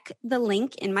check the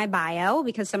link in my bio,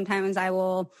 because sometimes I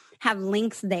will have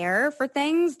links there for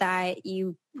things that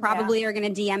you probably are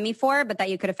going to DM me for, but that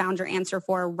you could have found your answer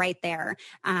for right there,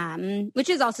 which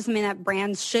is also something that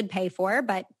brands should pay for,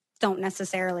 but don't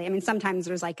necessarily. Sometimes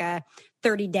there's a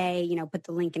 30-day, put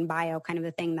the link in bio kind of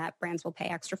a thing that brands will pay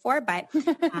extra for, but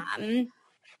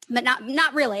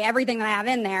not really. Everything that I have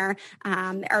in there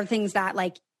are things that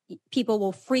people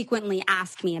will frequently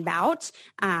ask me about.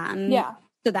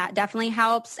 So that definitely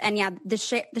helps. And yeah, the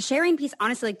sharing piece,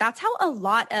 honestly, that's how a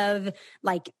lot of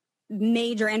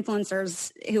major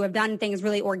influencers who have done things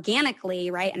really organically,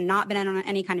 right, and not been on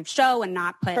any kind of show and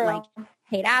not put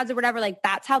paid ads or whatever,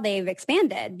 that's how they've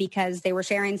expanded, because they were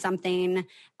sharing something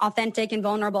authentic and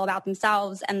vulnerable about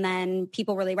themselves, and then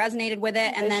people really resonated with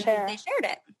it, and then they shared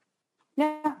it.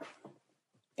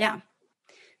 Yeah.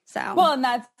 So well, and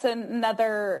that's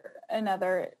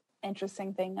another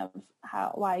interesting thing of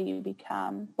why you be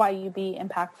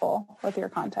impactful with your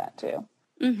content too.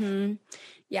 Mm-hmm.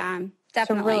 Yeah,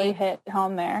 definitely. To really hit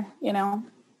home there,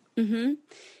 Mm-hmm.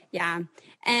 Yeah.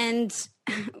 And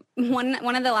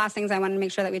one of the last things I wanted to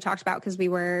make sure that we talked about, because we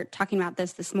were talking about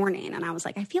this morning, and I was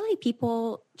I feel like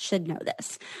people should know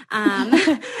this.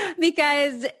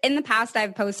 Because in the past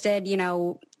I've posted,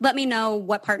 let me know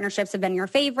what partnerships have been your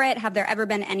favorite. Have there ever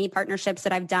been any partnerships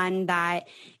that I've done that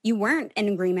you weren't in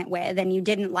agreement with and you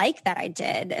didn't like that I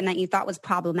did and that you thought was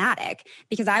problematic?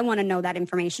 Because I want to know that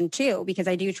information too, because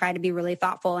I do try to be really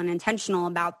thoughtful and intentional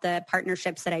about the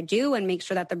partnerships that I do and make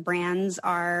sure that the brands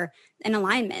are in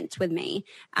alignment with me.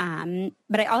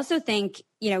 But I also think,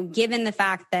 given the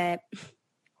fact that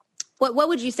what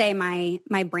would you say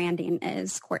my branding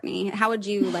is, Courtney? How would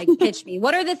you pitch me?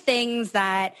 What are the things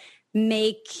that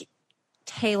make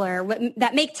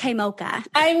Taymocha?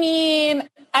 I mean,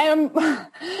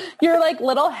 your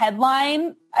little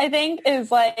headline, I think,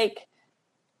 is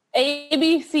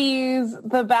ABC's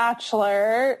The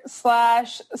Bachelor /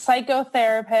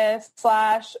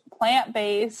 psychotherapist /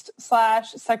 plant-based /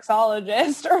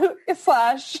 sexologist or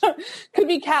 / could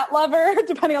be cat lover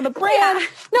depending on the brand. Yeah.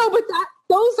 No, but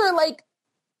those are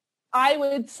I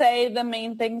would say the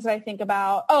main things I think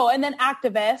about. Oh, and then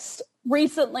activist.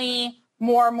 Recently,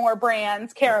 more and more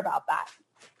brands care about that.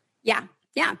 Yeah.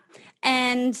 Yeah.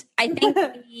 And I think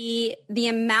the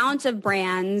amount of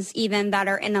brands even that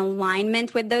are in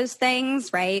alignment with those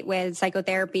things, right? With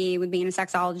psychotherapy, with being a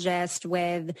sexologist,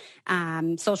 with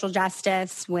social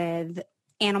justice, with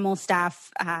animal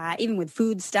stuff, even with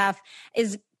food stuff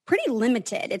is pretty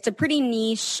limited. It's a pretty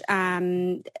niche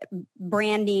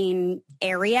branding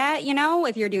area,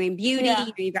 if you're doing beauty,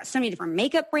 you've got so many different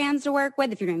makeup brands to work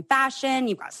with. If you're doing fashion,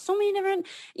 you've got so many different,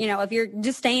 if you're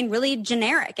just staying really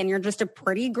generic and you're just a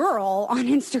pretty girl on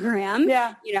Instagram,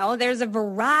 there's a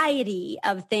variety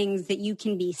of things that you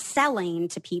can be selling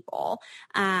to people.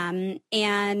 And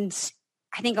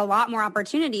I think a lot more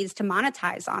opportunities to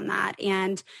monetize on that.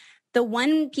 And the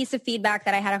one piece of feedback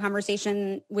that I had a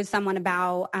conversation with someone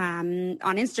about on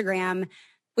Instagram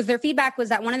was their feedback was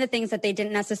that one of the things that they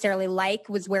didn't necessarily like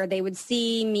was where they would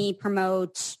see me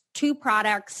promote two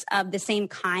products of the same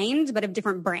kind, but of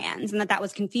different brands, and that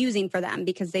was confusing for them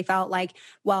because they felt like,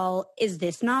 well, is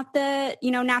this not the,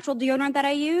 natural deodorant that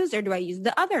I use, or do I use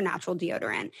the other natural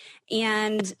deodorant?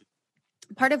 And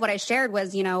part of what I shared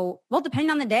was, well,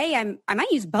 depending on the day, I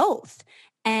might use both.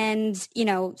 And,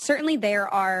 certainly there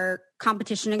are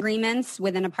competition agreements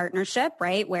within a partnership,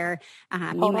 right? Where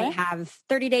you might have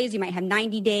 30 days, you might have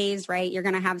 90 days, right? You're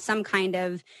going to have some kind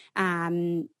of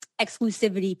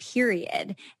exclusivity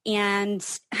period. And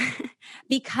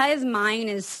because mine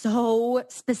is so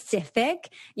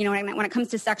specific, when it comes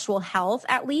to sexual health,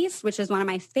 at least, which is one of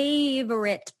my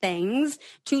favorite things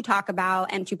to talk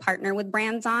about and to partner with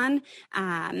brands on,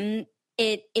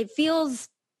 it feels,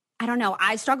 I don't know.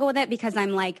 I struggle with it because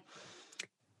I'm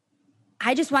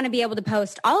I just want to be able to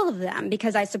post all of them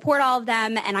because I support all of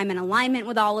them and I'm in alignment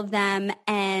with all of them.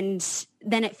 And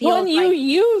then it feels you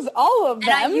use all of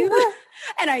them.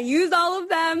 And I use all of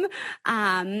them.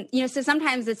 So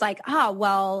sometimes it's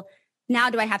now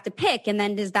do I have to pick? And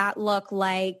then does that look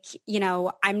like,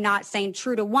 I'm not saying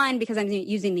true to one because I'm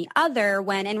using the other,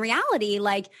 when in reality,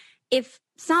 if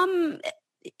some,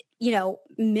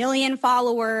 million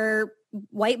follower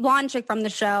white blonde chick from the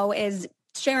show is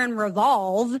Sharon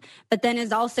Revolve, but then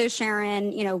is also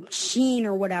Sharon, Sheen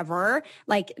or whatever,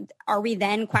 are we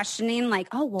then questioning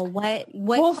what?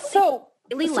 Well, so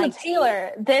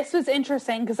Taylor, this was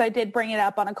interesting because I did bring it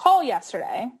up on a call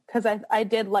yesterday because I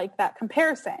did like that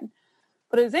comparison,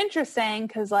 but it was interesting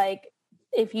because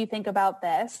if you think about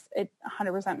this, it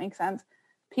 100% makes sense.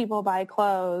 People buy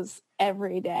clothes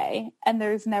every day and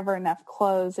there's never enough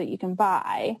clothes that you can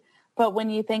buy. But when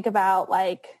you think about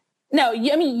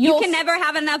you can never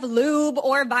have enough lube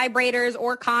or vibrators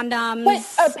or condoms.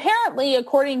 But apparently,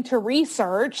 according to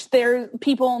research,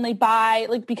 people only buy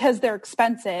because they're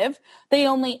expensive. They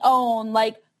only own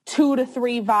 2 to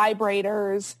 3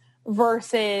 vibrators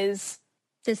versus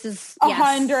this is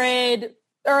 100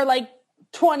 or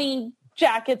 20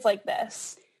 jackets like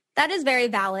this. That is very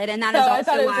valid. And that is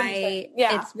also why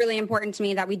it's really important to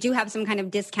me that we do have some kind of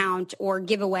discount or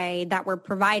giveaway that we're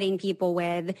providing people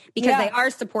with because they are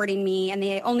supporting me. And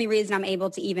the only reason I'm able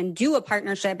to even do a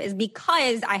partnership is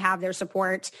because I have their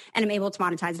support and I'm able to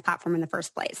monetize the platform in the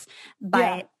first place.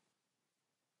 But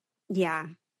I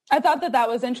thought that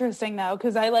was interesting though,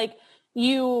 because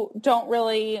you don't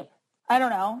really, I don't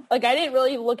know, I didn't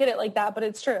really look at it like that, but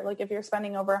it's true. If you're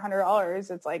spending over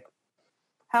 $100, it's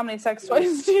how many sex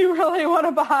toys do you really want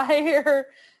to buy or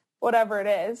whatever it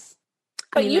is?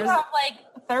 But you have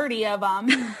 30 of them.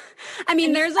 I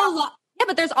mean, there's a lot. Yeah,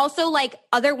 but there's also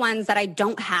other ones that I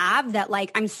don't have that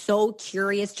I'm so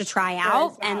curious to try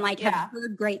out and have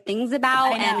heard great things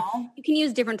about. And you can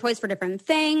use different toys for different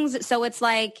things. So it's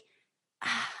I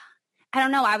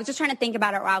don't know. I was just trying to think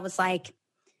about it where I was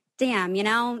damn,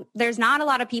 there's not a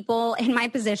lot of people in my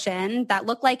position that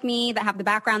look like me, that have the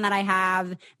background that I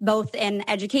have, both in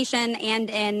education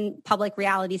and in public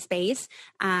reality space,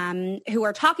 who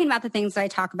are talking about the things that I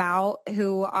talk about,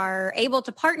 who are able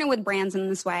to partner with brands in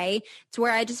this way, to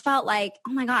where I just felt like,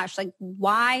 oh my gosh, like,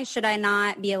 why should I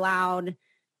not be allowed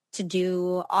to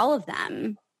do all of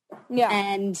them? Yeah.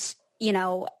 And,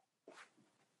 I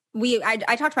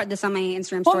talked about this on my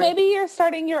Instagram story. Well, maybe you're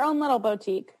starting your own little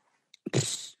boutique.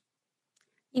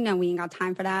 We ain't got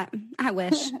time for that. I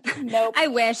wish. Nope. I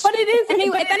wish. But it is.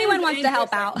 If anyone wants to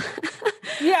help out.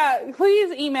 Yeah,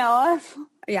 please email us.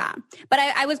 Yeah. But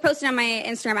I was posting on my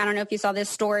Instagram, I don't know if you saw this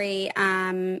story,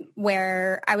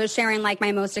 where I was sharing like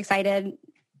my most excited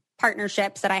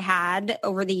partnerships that I had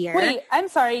over the year. Wait, I'm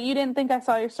sorry. You didn't think I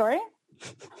saw your story?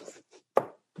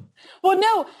 Well,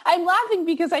 no, I'm laughing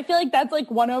because I feel like that's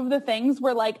like one of the things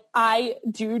where like I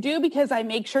do because I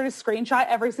make sure to screenshot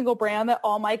every single brand that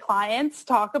all my clients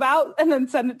talk about and then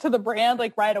send it to the brand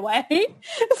like right away.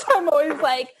 So I'm always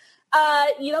like,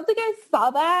 you don't think I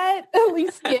saw that? At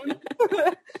least skim.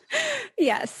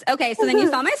 Yes. Okay. So then you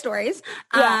saw my stories.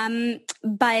 Yeah.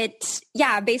 But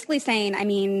yeah, basically saying, I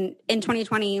mean, in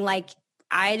 2020, like,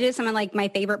 I did some of like my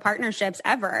favorite partnerships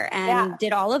ever and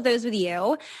did all of those with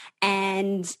you.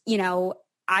 And,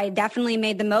 I definitely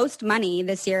made the most money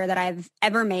this year that I've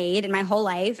ever made in my whole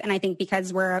life. And I think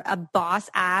because we're a boss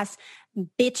ass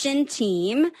bitchin'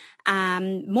 team,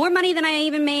 more money than I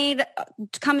even made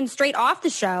coming straight off the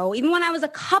show, even when I was a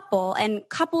couple, and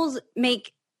couples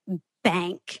make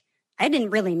bank. I didn't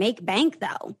really make bank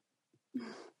though.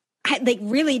 I like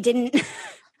really didn't.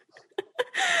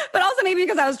 But also maybe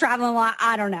because I was traveling a lot.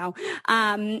 I don't know.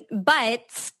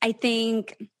 But I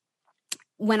think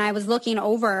when I was looking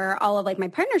over all of like my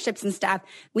partnerships and stuff,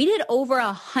 we did over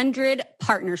 100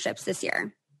 partnerships this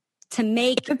year to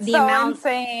make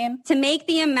insane. To make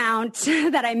the amount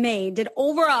that I made, did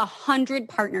over 100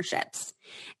 partnerships.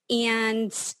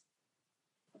 And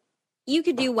you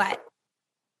could do what?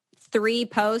 3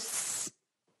 posts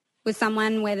with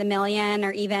someone with 1 million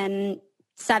or even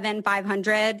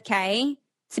 500K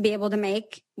to be able to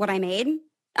make what I made,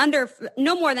 under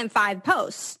no more than 5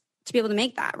 posts to be able to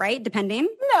make that, right? Depending.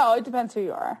 No, it depends who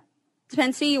you are.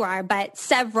 Depends who you are, but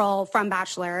several from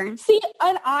Bachelor. See,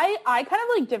 and I kind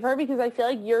of like differ because I feel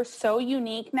like you're so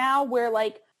unique now where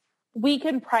like we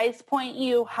can price point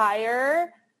you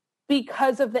higher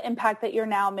because of the impact that you're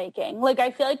now making. Like, I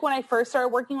feel like when I first started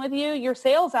working with you, your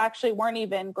sales actually weren't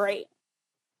even great.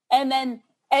 And then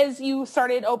as you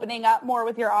started opening up more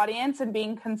with your audience and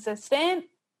being consistent,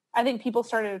 I think people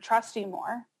started to trust you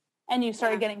more. And you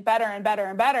started getting better and better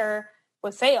and better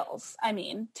with sales, I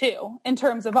mean, too, in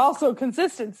terms of also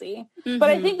consistency. Mm-hmm. But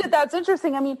I think that that's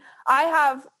interesting. I mean, I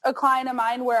have a client of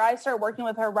mine where I started working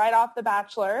with her right off The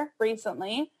Bachelor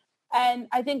recently. And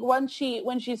I think when she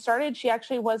started, she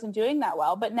actually wasn't doing that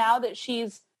well. But now that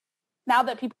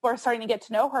people are starting to get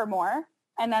to know her more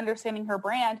and understanding her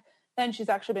brand, then she's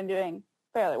actually been doing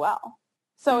fairly well.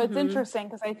 So It's interesting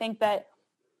because I think that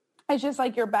it's just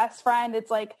like your best friend.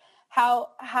 It's like how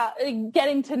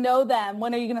getting to know them.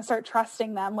 When are you going to start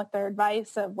trusting them with their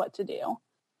advice of what to do?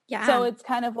 Yeah. So it's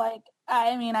kind of like,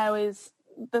 I mean,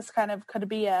 this kind of could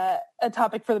be a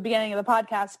topic for the beginning of the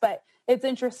podcast, but it's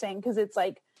interesting because it's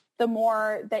like the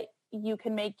more that you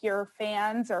can make your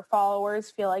fans or followers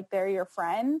feel like they're your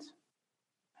friend,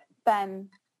 then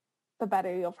the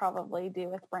better you'll probably do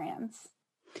with brands.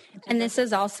 And this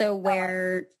is also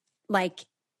where, like,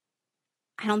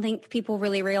 I don't think people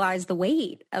really realize the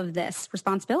weight of this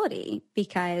responsibility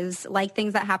because, like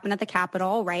things that happen at the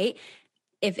Capitol, right?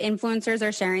 If influencers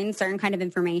are sharing certain kind of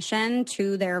information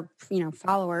to their,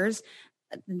 followers,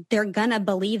 they're going to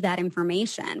believe that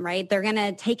information, right? They're going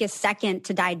to take a second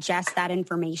to digest that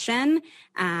information.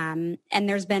 And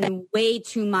there's been way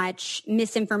too much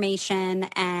misinformation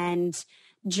and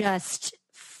just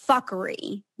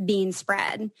fuckery being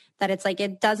spread that it's like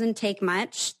it doesn't take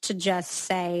much to just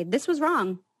say this was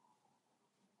wrong.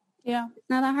 Yeah, it's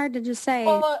not that hard to just say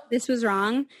this was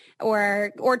wrong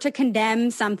or to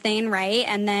condemn something, right?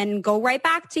 And then go right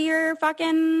back to your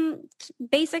fucking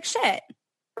basic shit.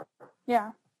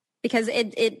 Yeah, because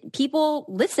people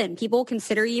listen, people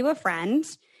consider you a friend.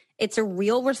 It's a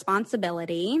real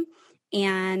responsibility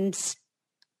and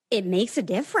it makes a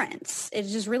difference. It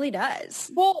just really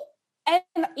does. Well,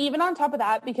 and even on top of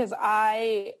that, because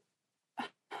I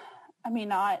mean,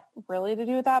 not really to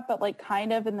do with that, but like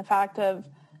kind of in the fact of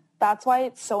that's why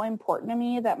it's so important to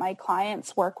me that my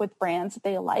clients work with brands that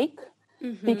they like,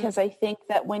 because I think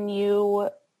that when you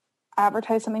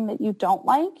advertise something that you don't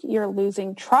like, you're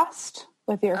losing trust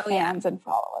with your fans and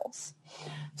followers.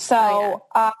 So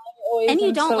I And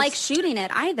you don't like shooting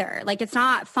it either. Like, it's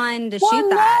not fun to shoot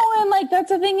that. No, and like,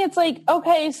 that's the thing. It's like,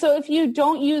 okay, so if you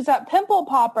don't use that pimple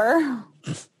popper,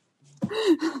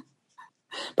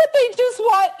 but they just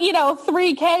want,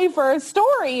 3K for a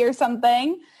story or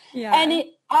something. Yeah. And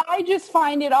I just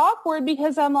find it awkward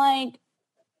because I'm like,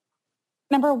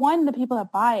 number one, the people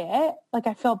that buy it, like,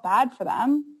 I feel bad for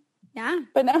them. Yeah.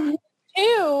 But number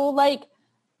two, like,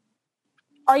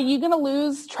 are you going to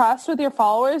lose trust with your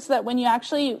followers so that when you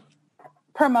actually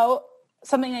promote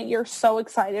something that you're so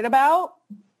excited about,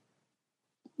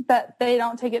 that they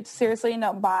don't take it seriously and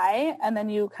don't buy, and then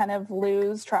you kind of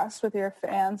lose trust with your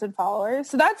fans and followers?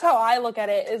 So that's how I look at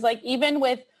it, is like, even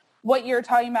with what you're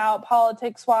talking about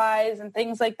politics-wise and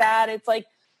things like that, it's like,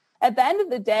 at the end of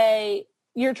the day,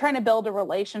 you're trying to build a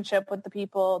relationship with the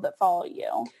people that follow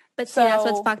you. But see, that's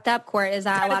what's fucked up, Court, is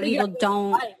that a lot of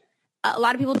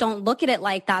people don't look at it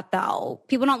like that, though.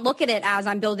 People don't look at it as,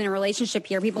 I'm building a relationship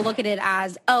here. People look at it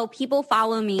as, oh, people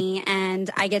follow me and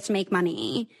I get to make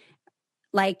money.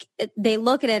 Like, they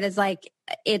look at it as like,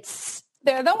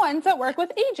 they're the ones that work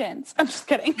with agents. I'm just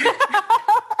kidding.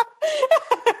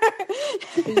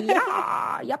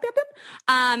 Yeah. Yep.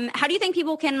 How do you think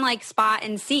people can like spot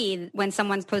and see when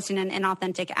someone's posting an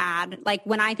inauthentic ad? Like,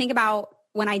 when I think about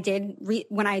when I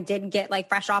did get like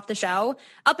fresh off the show,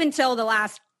 up until the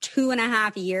last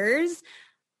 2.5 years,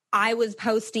 I was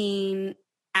posting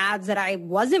ads that I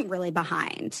wasn't really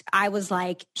behind. I was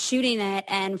like shooting it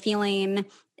and feeling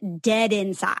dead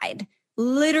inside,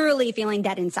 literally feeling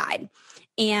dead inside,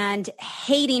 and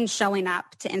hating showing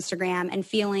up to Instagram and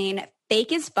feeling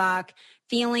fake as fuck,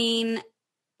 feeling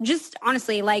just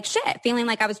honestly like shit, feeling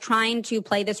like I was trying to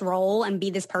play this role and be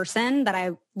this person that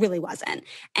I really wasn't.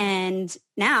 And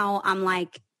now I'm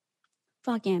like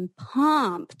fucking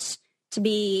pumped to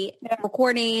be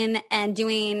recording and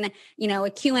doing, a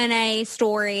Q&A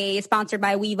story sponsored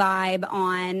by WeVibe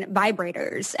on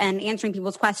vibrators and answering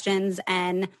people's questions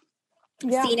and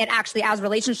seeing it actually as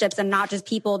relationships and not just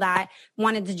people that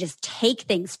wanted to just take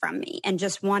things from me and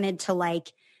just wanted to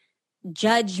like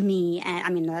judge me. And I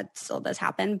mean, that still does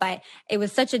happen, but it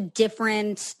was such a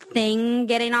different thing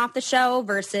getting off the show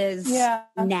versus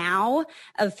now,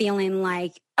 of feeling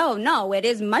like, oh no, it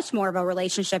is much more of a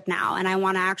relationship now. And I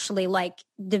want to actually like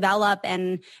develop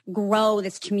and grow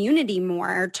this community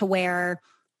more to where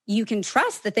you can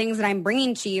trust the things that I'm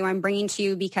bringing to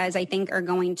you because I think are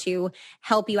going to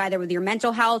help you either with your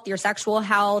mental health, your sexual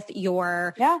health,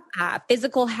 your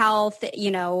physical health,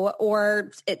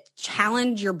 or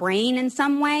challenge your brain in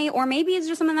some way. Or maybe it's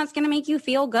just something that's going to make you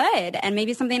feel good. And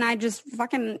maybe something I just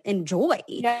fucking enjoy.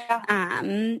 Yeah.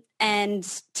 And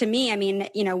to me, I mean,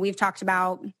 we've talked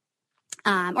about,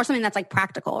 or something that's like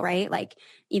practical, right? Like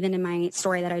even in my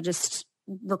story that I just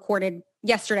recorded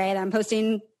yesterday that I'm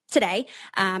posting today,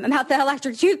 about the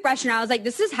electric toothbrush, and I was like,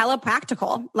 this is hella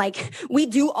practical. Like, we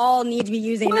do all need to be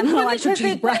using an electric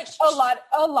toothbrush.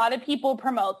 A lot of people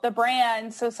promote the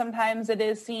brand, so sometimes it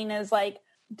is seen as like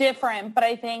different. But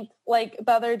I think like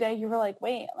the other day you were like,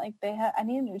 wait, like I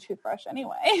need a new toothbrush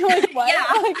anyway. Like what?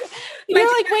 Yeah. Like, you're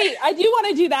like, wait, I do want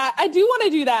to do that. I do want to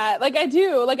do that. Like I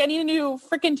do. Like I need a new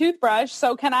freaking toothbrush.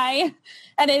 So can I?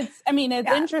 And it's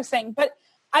interesting, but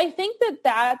I think that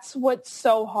that's what's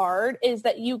so hard, is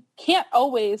that you can't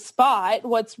always spot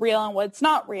what's real and what's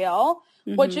not real,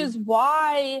 which is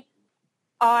why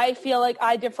I feel like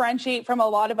I differentiate from a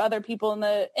lot of other people in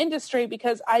the industry,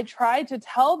 because I try to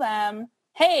tell them,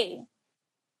 hey,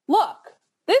 look,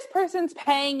 this person's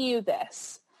paying you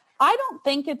this. I don't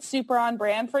think it's super on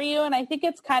brand for you, and I think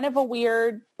it's kind of a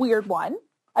weird one.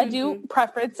 I do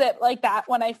preference it like that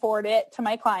when I forward it to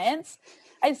my clients.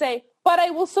 I say, but I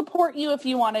will support you if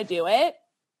you want to do it.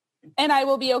 And I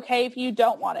will be okay if you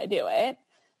don't want to do it.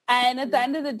 And at the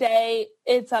end of the day,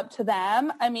 it's up to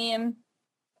them. I mean,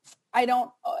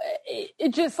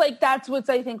 it just like, that's what's,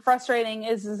 I think, frustrating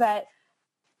is that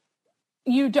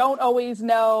you don't always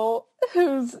know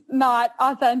who's not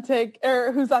authentic,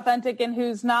 or who's authentic and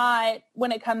who's not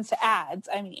when it comes to ads.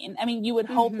 I mean, you would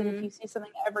hope that if you see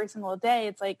something every single day,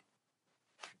 it's like,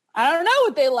 I don't know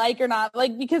what they like or not,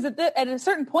 like, because at a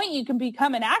certain point you can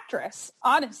become an actress,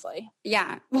 honestly.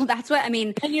 Yeah. Well, that's what, I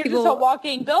mean. And you're just a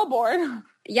walking billboard.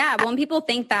 Yeah. Well, when people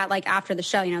think that like after the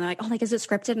show, they're like, oh, like, is it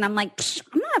scripted? And I'm like,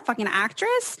 I'm not a fucking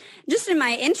actress. Just in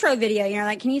my intro video,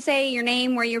 like, can you say your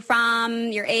name, where you're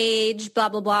from, your age, blah,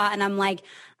 blah, blah. And I'm like,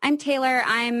 I'm Taylor.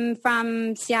 I'm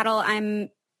from Seattle.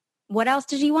 What else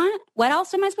did you want? What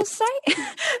else am I supposed to say?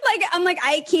 I'm like,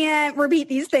 I can't repeat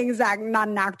these things. I'm not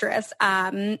an actress.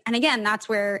 And again, that's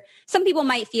where some people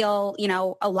might feel,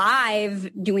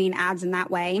 alive doing ads in that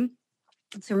way.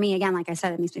 So for me, again, like I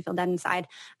said, it makes me feel dead inside.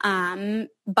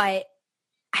 But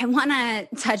I want to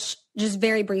touch just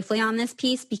very briefly on this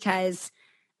piece because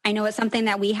I know it's something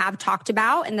that we have talked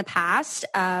about in the past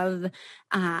of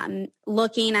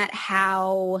looking at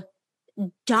how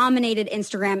dominated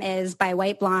Instagram is by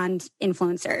white blonde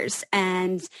influencers.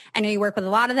 And I know you work with a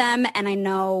lot of them, and I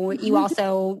know you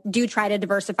also do try to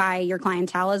diversify your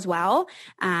clientele as well.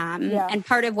 And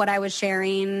part of what I was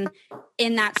sharing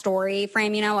in that story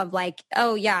frame, of like,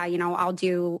 oh yeah, I'll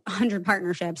do 100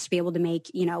 partnerships to be able to make,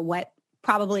 what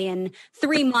probably in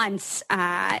 3 months,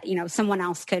 someone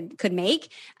else could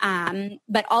make.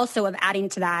 But also of adding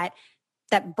to that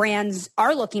brands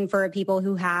are looking for people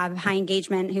who have high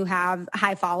engagement, who have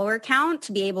high follower count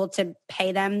to be able to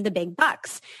pay them the big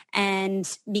bucks. And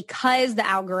because the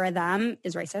algorithm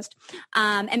is racist,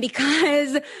 and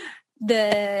because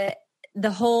the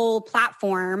whole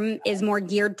platform is more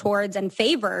geared towards and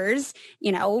favors,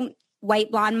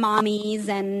 white blonde mommies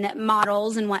and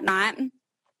models and whatnot,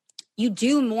 you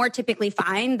do more typically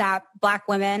find that Black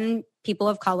women, people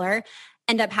of color,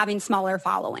 end up having smaller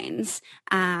followings.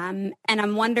 And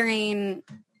I'm wondering,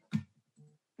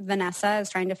 Vanessa is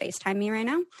trying to FaceTime me right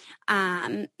now.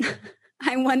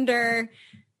 I wonder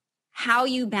how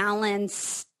you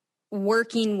balance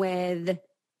working with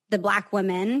the Black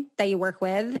women that you work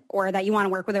with or that you want to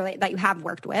work with or that you have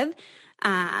worked with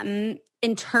in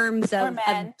terms of...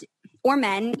 Or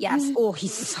men, yes. Oh,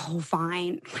 he's so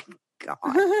fine. Oh my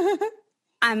God.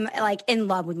 I'm like in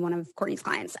love with one of Courtney's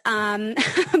clients. But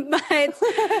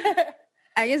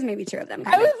I guess maybe 2 of them.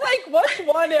 I was like, what's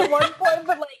one at one point?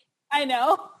 But like, I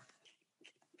know.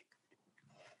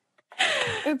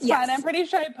 It's fun. I'm pretty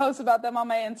sure I post about them on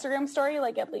my Instagram story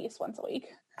like at least once a week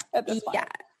at this point. Yeah.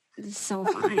 It's so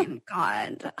fine.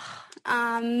 God.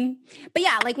 But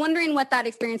yeah, like wondering what that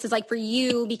experience is like for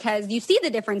you because you see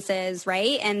the differences,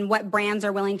 right? And what brands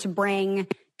are willing to bring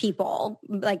people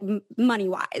like money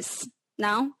wise.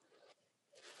 No?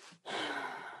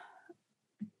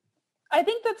 I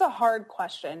think that's a hard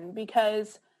question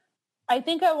because I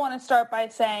think I want to start by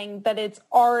saying that it's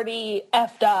already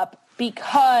effed up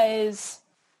because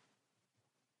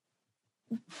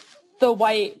the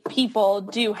white people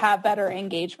do have better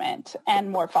engagement and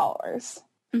more followers.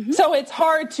 Mm-hmm. So it's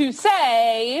hard to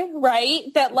say,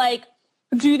 right, that like,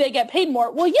 do they get paid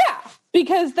more? Well, yeah,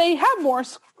 because they have more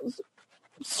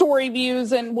story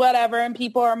views and whatever, and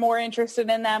people are more interested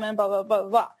in them and blah, blah, blah,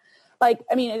 blah. Like,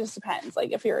 I mean, it just depends.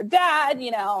 Like, if you're a dad,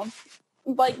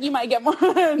 like, you might get more.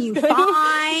 You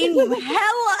fine. You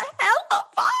hella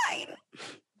fine.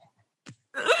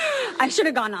 I should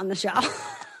have gone on the show.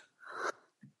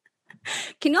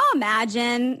 Can you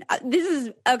imagine? This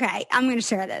is, okay, I'm going to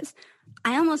share this.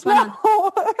 I almost went on.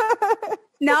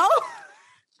 No?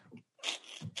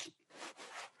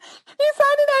 You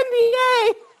signed an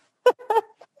NDA.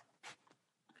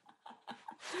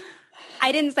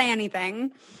 I didn't say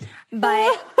anything,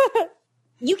 but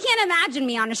you can't imagine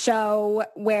me on a show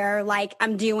where like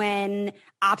I'm doing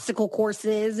obstacle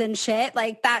courses and shit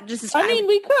like that. Just I mean,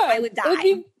 we could. I would die. It would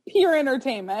be pure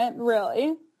entertainment,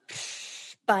 really.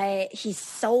 But he's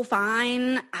so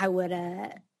fine. I would.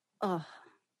 I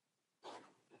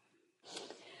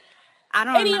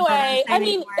don't know. Anyway, I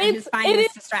mean, his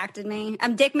fineness distracted me.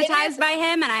 I'm dickmatized by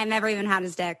him, and I've never even had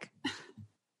his dick.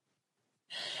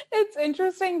 It's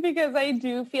interesting because I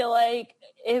do feel like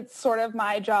it's sort of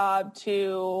my job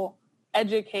to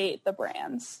educate the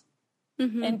brands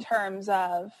in terms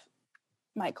of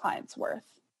my client's worth.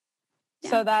 Yeah.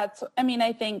 So that's, I mean,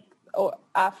 I think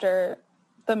after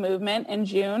the movement in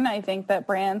June, I think that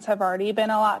brands have already been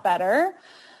a lot better.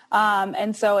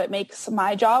 And so it makes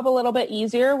my job a little bit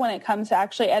easier when it comes to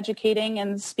actually educating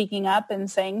and speaking up and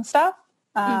saying stuff.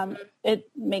 It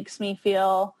makes me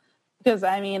feel, because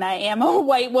I mean, I am a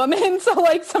white woman, so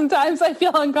like sometimes I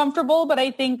feel uncomfortable, but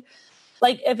I think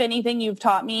like if anything you've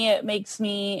taught me, it makes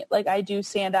me like I do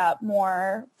stand up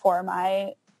more for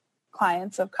my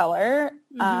clients of color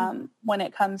when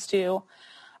it comes to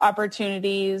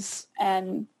opportunities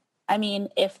and I mean,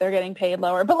 if they're getting paid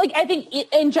lower. But, like, I think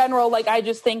in general, like, I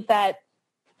just think that,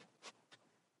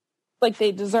 like,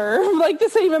 they deserve, like, the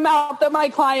same amount that my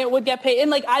client would get paid. And,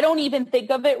 like, I don't even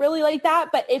think of it really like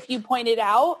that. But if you point it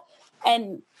out,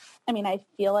 and, I mean, I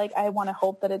feel like I want to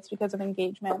hope that it's because of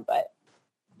engagement. But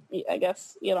I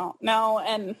guess you don't know.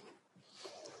 And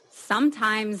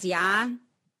sometimes, yeah.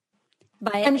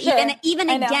 But sure.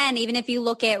 even again, even if you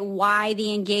look at why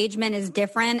the engagement is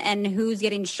different and who's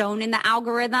getting shown in the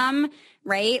algorithm,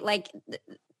 right? Like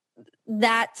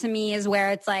that to me is where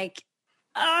it's like,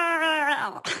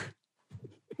 yeah,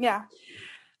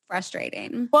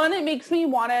 frustrating. Well, and it makes me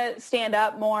want to stand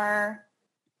up more.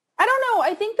 I don't know.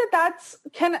 I think that's,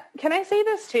 can I say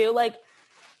this too? Like,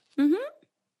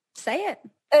 Say it.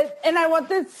 And I want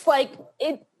this, like,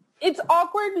 it's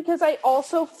awkward because I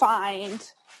also find,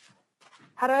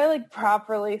 how do I, like,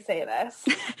 properly say this?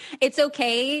 It's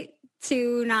okay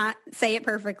to not say it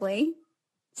perfectly.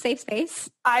 Safe space.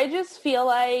 I just feel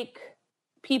like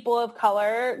people of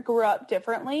color grew up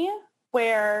differently,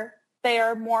 where they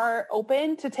are more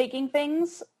open to taking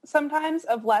things sometimes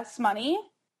of less money.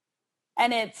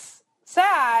 And it's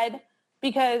sad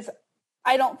because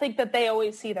I don't think that they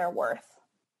always see their worth.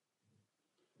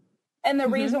 And the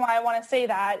reason why I want to say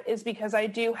that is because I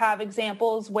do have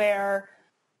examples where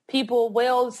people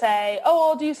will say, oh,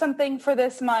 I'll do something for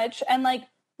this much. And like,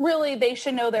 really, they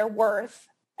should know their worth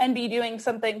and be doing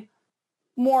something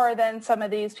more than some of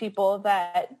these people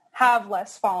that have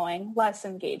less following, less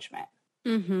engagement.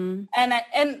 Mm-hmm.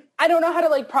 And I don't know how to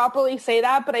like properly say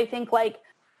that, but I think like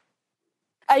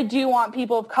I do want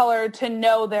people of color to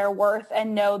know their worth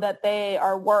and know that they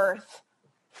are worth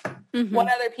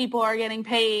what other people are getting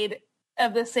paid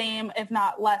of the same, if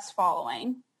not less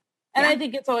following. And I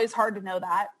think it's always hard to know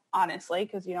that, honestly,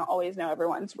 because you don't always know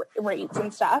everyone's rates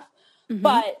and stuff.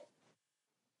 But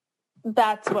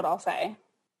that's what I'll say.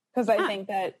 Because I think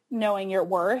that knowing your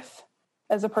worth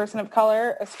as a person of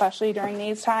color, especially during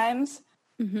these times,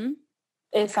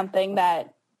 is something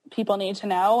that people need to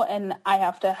know and I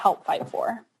have to help fight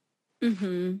for.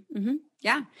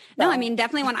 Yeah. No, I mean,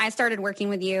 definitely when I started working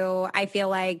with you, I feel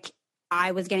like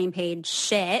I was getting paid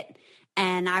shit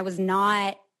and I was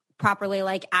not properly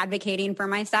like advocating for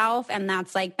myself. And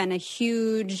that's like been a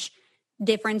huge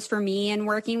difference for me in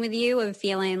working with you, of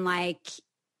feeling like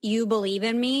you believe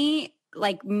in me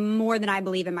like more than I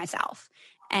believe in myself.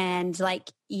 And like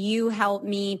you help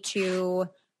me to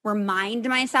remind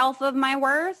myself of my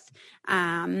worth.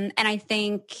 And I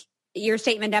think your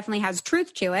statement definitely has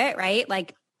truth to it, right?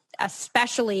 Like,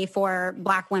 especially for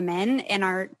Black women in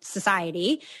our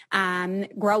society,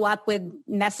 grow up with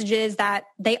messages that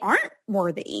they aren't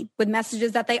worthy, with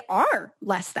messages that they are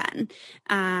less than.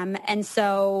 And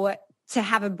so to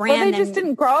have a brand... Well, they just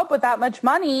didn't grow up with that much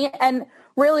money. And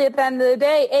really, at the end of the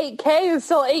day, $8K is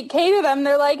still $8K to them.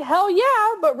 They're like, hell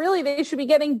yeah, but really they should be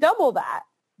getting double that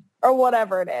or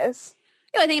whatever it is.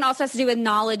 You know, I think it also has to do with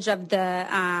knowledge of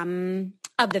the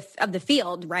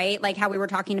field, right? Like how we were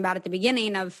talking about at the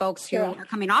beginning of folks who are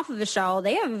coming off of the show,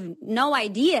 they have no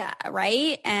idea,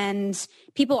 right? And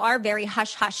people are very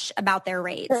hush-hush about their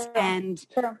rates. And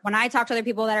when I talk to other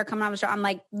people that are coming off the show, I'm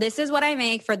like, this is what I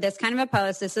make for this kind of a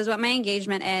post. This is what my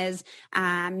engagement is,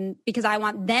 because I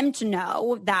want them to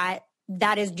know that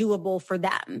that is doable for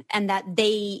them and that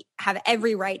they have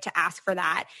every right to ask for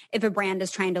that if a brand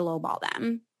is trying to lowball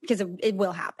them, because it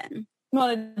will happen. Well,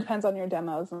 it depends on your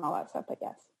demos and all that stuff, I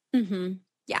guess.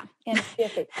 Yeah. And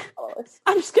if they followers.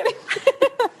 I'm just kidding.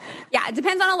 Yeah, it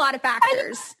depends on a lot of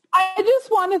factors. I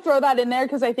just want to throw that in there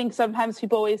because I think sometimes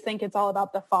people always think it's all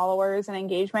about the followers and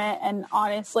engagement. And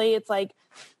honestly, it's like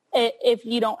if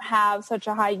you don't have such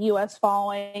a high U.S.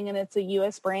 following and it's a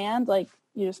U.S. brand, like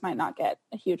you just might not get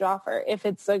a huge offer. If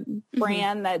it's a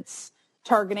brand that's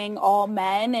targeting all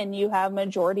men and you have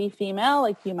majority female,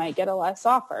 like you might get a less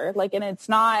offer. Like, and it's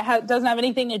not, doesn't have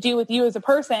anything to do with you as a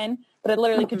person, but it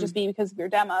literally could just be because of your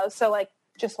demos. So like,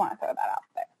 just want to throw that out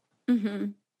there.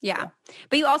 Yeah.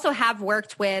 But you also have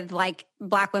worked with like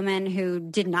Black women who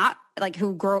did not, like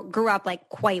who grew up like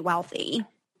quite wealthy.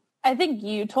 I think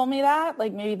you told me that,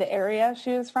 like maybe the area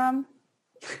she was from.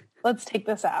 Let's take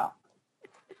this out.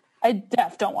 I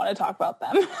don't want to talk about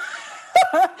them.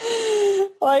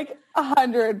 Like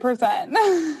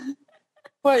 100%.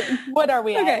 What are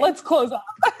we at? Let's close up.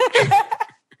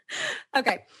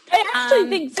 Okay. I actually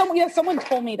think someone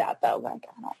told me that though. Like,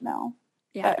 I don't know.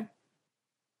 Yeah. But.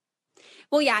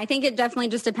 Well, yeah, I think it definitely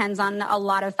just depends on a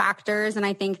lot of factors. And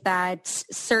I think that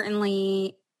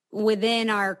certainly within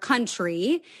our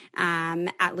country,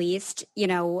 at least, you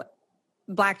know,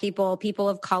 Black people, people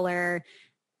of color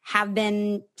have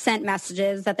been sent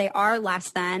messages that they are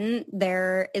less than.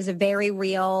 There is a very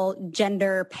real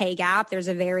gender pay gap. There's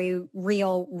a very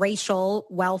real racial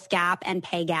wealth gap and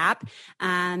pay gap.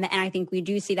 And I think we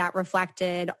do see that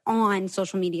reflected on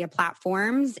social media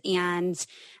platforms. And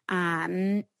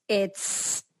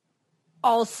it's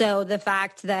also the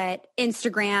fact that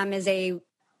Instagram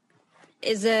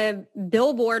is a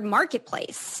billboard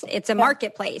marketplace. It's a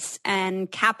marketplace,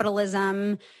 and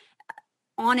capitalism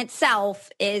on itself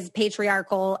is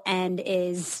patriarchal and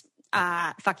is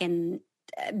fucking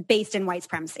based in white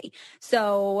supremacy.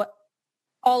 So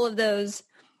all of those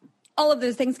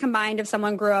things combined, if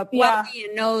someone grew up wealthy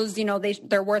and knows, you know,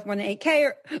 they're worth more than $8K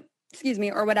or, excuse me,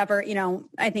 or whatever, you know,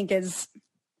 I think is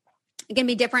it can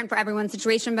be different for everyone's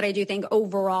situation, but I do think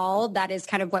overall that is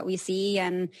kind of what we see.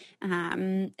 And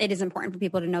it is important for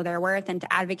people to know their worth and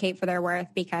to advocate for their worth,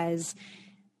 because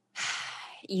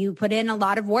you put in a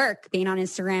lot of work. Being on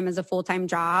Instagram is a full-time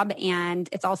job, and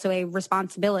it's also a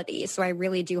responsibility. So I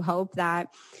really do hope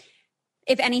that,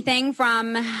 if anything,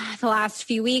 from the last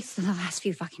few weeks, the last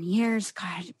few fucking years,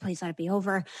 God, please let it be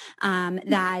over,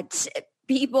 that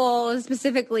people,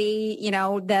 specifically, you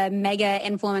know, the mega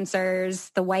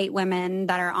influencers, the white women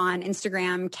that are on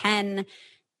Instagram, can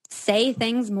say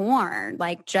things more.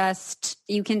 Like, just,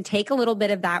 you can take a little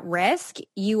bit of that risk.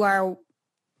 You are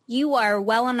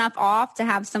well enough off to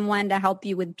have someone to help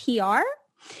you with PR,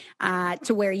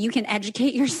 to where you can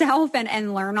educate yourself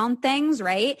and learn on things,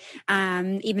 right?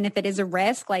 Even if it is a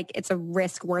risk, like, it's a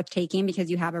risk worth taking because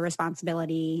you have a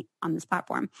responsibility on this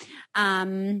platform.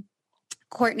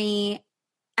 Courtney,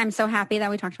 I'm so happy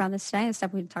that we talked about this today. It's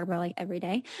stuff we talk about like every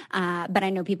day. But I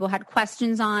know people had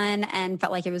questions on and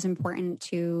felt like it was important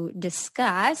to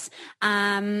discuss.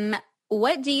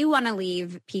 What do you want to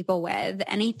leave people with?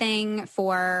 Anything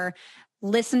for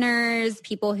listeners,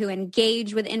 people who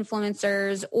engage with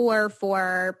influencers, or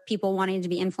for people wanting to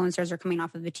be influencers or coming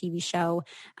off of a TV show?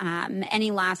 Any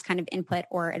last kind of input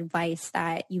or advice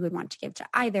that you would want to give to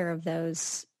either of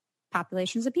those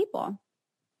populations of people?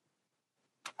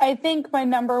 I think my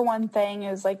number one thing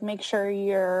is, like, make sure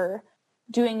you're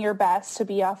doing your best to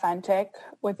be authentic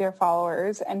with your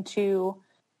followers and to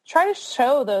try to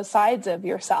show those sides of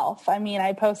yourself. I mean,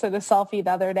 I posted a selfie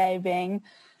the other day being,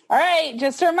 all right,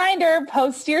 just a reminder,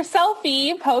 post your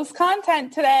selfie, post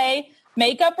content today,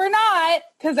 makeup or not,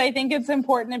 because I think it's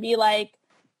important to be like,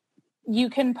 you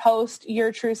can post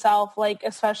your true self, like,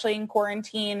 especially in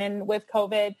quarantine and with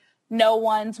COVID. No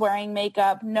one's wearing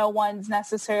makeup. No one's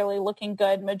necessarily looking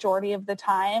good majority of the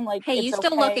time. Like, hey, you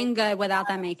still looking good without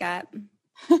that makeup.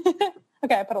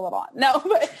 Okay, I put a little on. No,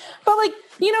 but like,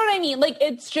 you know what I mean? Like,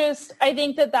 it's just, I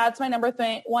think that's my number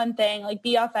one thing. Like,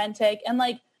 be authentic, and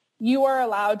like, you are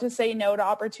allowed to say no to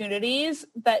opportunities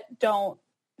that don't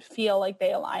feel like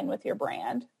they align with your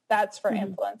brand. That's for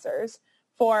influencers.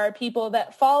 For people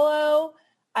that follow,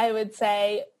 I would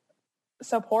say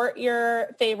support your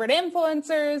favorite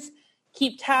influencers.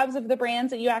 Keep tabs of the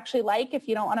brands that you actually like. If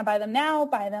you don't want to buy them now,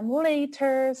 buy them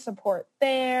later. Support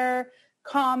there.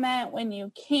 Comment when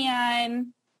you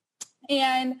can.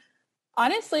 And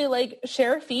honestly, like,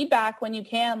 share feedback when you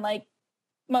can. Like,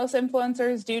 most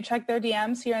influencers do check their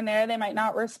DMs here and there. They might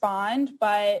not respond,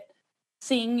 but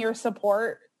seeing your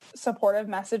supportive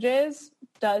messages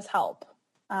does help,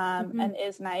 and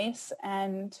is nice.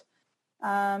 And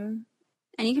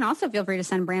you can also feel free to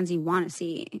send brands you want to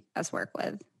see us work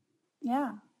with.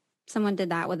 Yeah. Someone did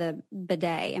that with a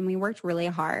bidet, and we worked really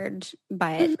hard,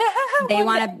 but they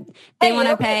want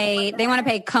to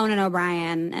pay Conan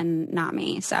O'Brien and not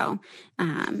me. So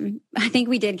I think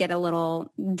we did get a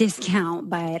little discount,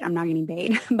 but I'm not getting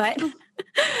paid. But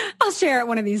I'll share it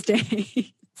one of these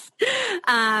days.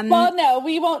 Well, no,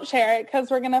 we won't share it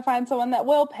because we're gonna find someone that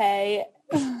will pay.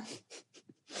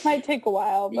 Might take a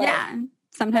while, but yeah,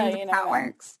 sometimes that's how it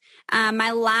works.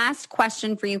 My last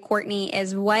question for you, Courtney,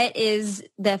 is what is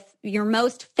your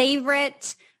most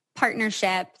favorite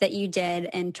partnership that you did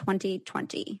in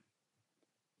 2020? It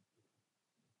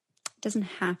doesn't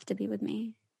have to be with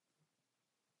me.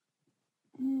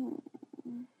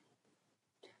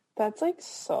 That's like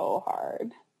so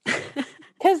hard.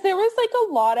 Because there was like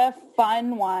a lot of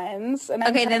fun ones. And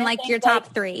okay, then like your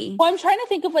top three. Well, I'm trying to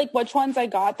think of like which ones I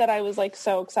got that I was like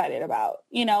so excited about,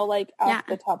 you know, like off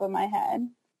the top of my head.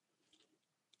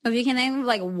 If you can think of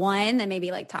like one, then maybe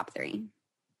like top three.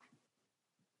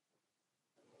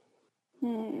 But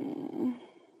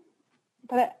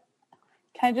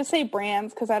can I just say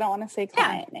brands? Because I don't want to say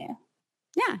client name.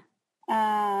 Yeah.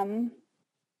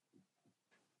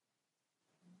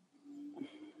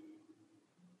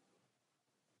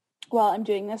 Well, I'm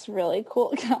doing this really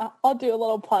cool. I'll do a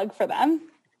little plug for them.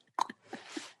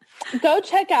 Go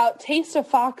check out Taste of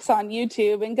Fox on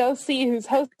YouTube and go see who's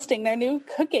hosting their new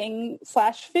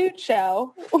cooking/food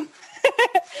show. But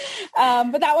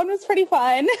that one was pretty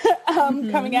fun.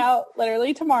 Coming out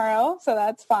literally tomorrow. So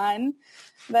that's fun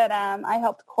that I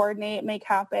helped coordinate, make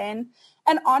happen.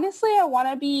 And honestly, I want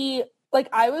to be like,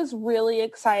 I was really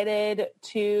excited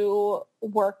to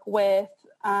work with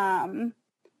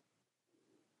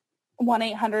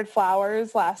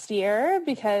 1-800-Flowers last year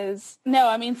because, no,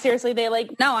 I mean, seriously, they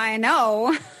like... No, I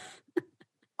know.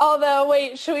 Although,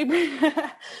 wait, should we...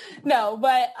 No,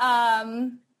 but,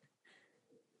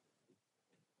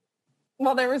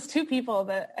 well, there was 2 people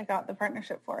that I got the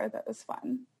partnership for. That was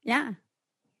fun. Yeah.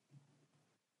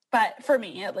 But for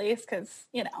me, at least, because,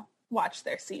 you know, watch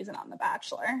their season on The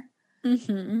Bachelor.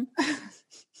 Mm-hmm.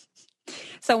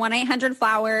 So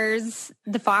 1-800-Flowers,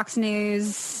 the Fox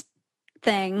News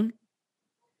thing.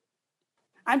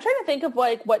 I'm trying to think of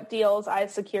like what deals I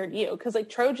secured you, because like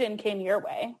Trojan came your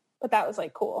way, but that was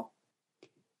like cool.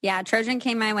 Yeah, Trojan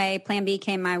came my way. Plan B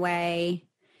came my way.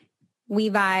 We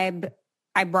Vibe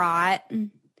I brought,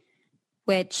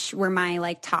 which were my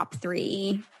like top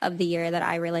 3 of the year that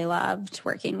I really loved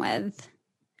working with.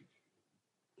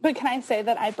 But can I say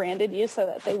that I branded you so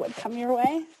that they would come your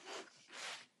way?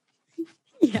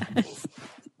 Yes.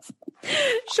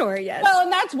 Sure, yes. Well,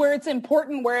 and that's where it's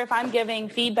important, where if I'm giving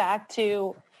feedback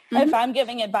to, if I'm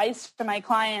giving advice to my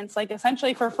clients, like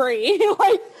essentially for free,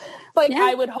 like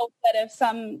I would hope that if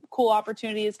some cool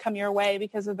opportunities come your way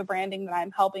because of the branding that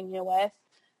I'm helping you with,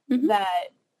 that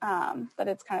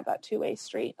it's kind of that two-way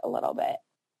street a little bit.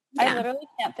 Yeah. I literally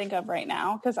can't think of right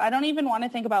now, because I don't even want to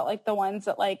think about like the ones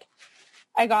that like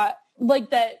I got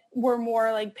like that were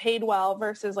more like paid well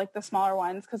versus like the smaller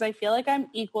ones, because I feel like I'm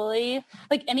equally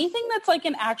like anything that's like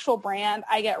an actual brand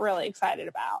I get really excited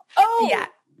about. Oh yeah,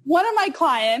 one of my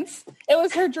clients, it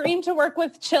was her dream to work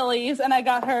with Chili's, and I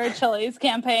got her a Chili's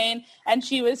campaign, and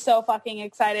she was so fucking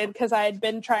excited because I had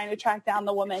been trying to track down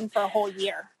the woman for a whole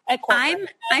year.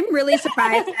 I'm really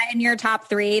surprised that in your top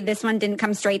 3, this one didn't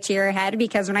come straight to your head,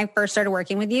 because when I first started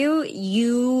working with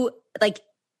you like,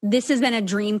 this has been a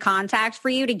dream contact for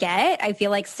you to get. I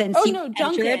feel like since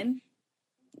Duncan.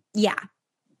 Yeah.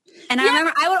 And I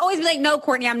remember I would always be like, no,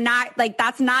 Courtney, I'm not like,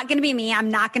 that's not going to be me. I'm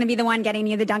not going to be the one getting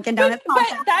you the Dunkin' Donuts. But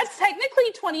that's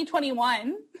technically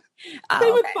 2021.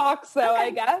 Same with Fox though, I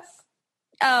guess.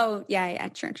 Oh yeah.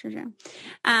 True.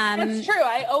 That's true.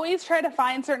 I always try to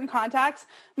find certain contacts.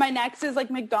 My next is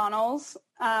like McDonald's.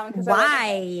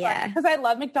 Why? Because I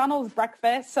love McDonald's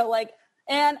breakfast. So like,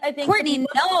 and I think Courtney,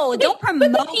 don't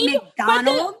promote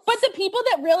McDonald's. But the people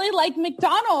that really like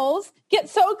McDonald's get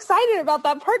so excited about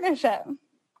that partnership.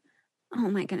 Oh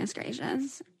my goodness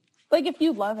gracious. Like if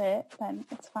you love it, then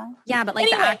it's fine. Yeah, but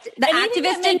like anyway, the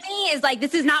activist in me is like,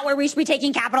 this is not where we should be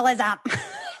taking capitalism.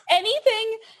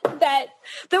 Anything that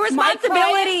the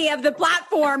responsibility of the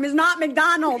platform is not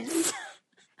McDonald's.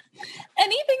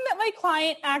 Anything that my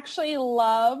client actually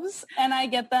loves and I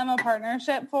get them a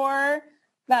partnership for,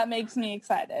 that makes me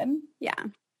excited. Yeah.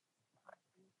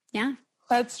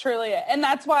 That's truly it. And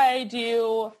that's why I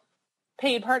do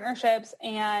paid partnerships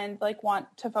and like want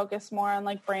to focus more on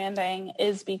like branding,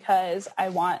 is because I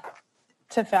want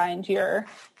to find your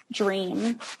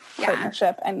dream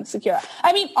partnership and secure.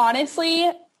 I mean,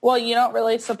 honestly, well, you don't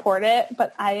really support it,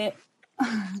 but I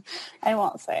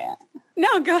won't say it.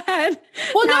 No, go ahead.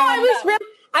 Well, no,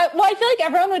 I feel like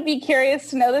everyone would be curious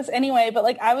to know this anyway, but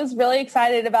like I was really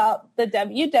excited about the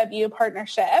WW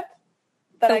partnership.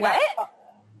 The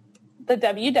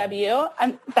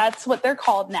WW. That's what they're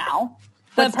called now.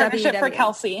 The partnership WW? For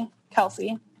Kelsey.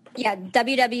 Yeah,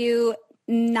 WW,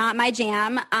 not my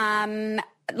jam.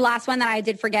 Last one that I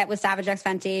did forget was Savage X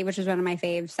Fenty, which was one of my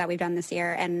faves that we've done this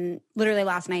year. And literally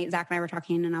last night, Zach and I were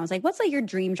talking, and I was like, what's like your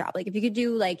dream job? Like if you could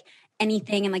do like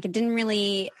anything, and like it didn't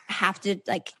really have to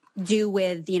like do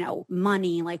with,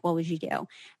 money, like what would you do?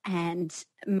 And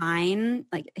mine,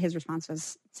 like his response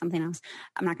was something else.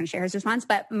 I'm not going to share his response,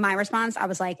 but my response, I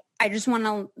was like, I just want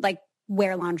to like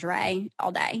wear lingerie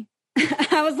all day.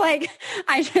 I was like,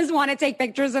 I just want to take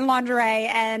pictures in lingerie,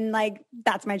 and like,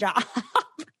 that's my job.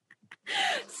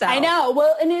 So I know.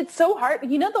 Well, and it's so hard.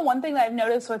 The one thing that I've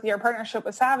noticed with your partnership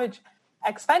with Savage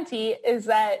X Fenty is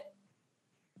that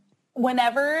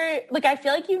whenever, like, I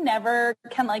feel like you never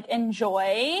can like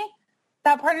enjoy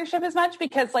that partnership as much,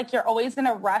 because like you're always in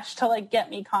a rush to like get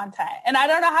me content. And I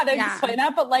don't know how to explain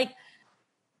that, but like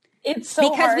it's so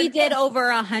because hard. We did over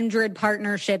 100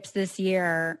 partnerships this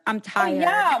year. I'm tired.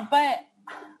 Yeah, but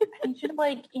I should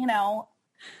like,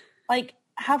 like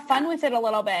have fun with it a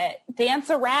little bit. Dance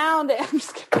around. I'm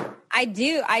just kidding. I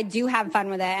do have fun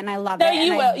with it, and I love it.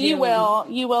 You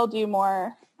will do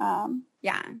more.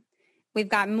 Yeah. We've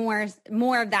got more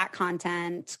of that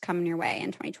content coming your way in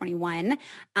 2021.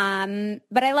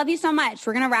 But I love you so much.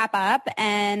 We're going to wrap up.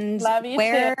 And love you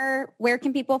where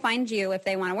can people find you if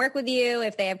they want to work with you,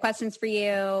 if they have questions for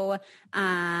you,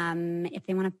 if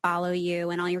they want to follow you,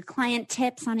 and all your client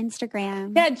tips on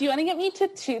Instagram? Yeah. Do you want to get me to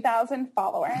 2,000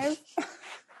 followers?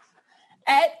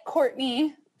 At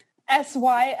Courtney,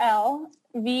 SYLVANNA,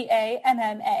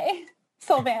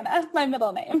 Sylvana, my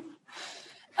middle name.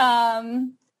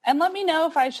 And let me know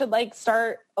if I should like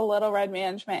start a Little Red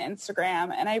Management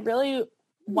Instagram. And I really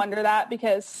wonder that,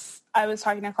 because I was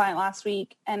talking to a client last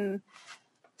week, and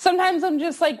sometimes I'm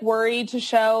just like worried to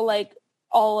show like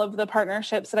all of the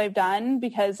partnerships that I've done,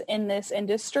 because in this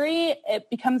industry, it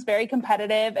becomes very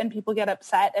competitive and people get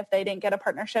upset if they didn't get a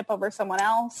partnership over someone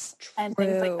else and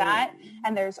things like that.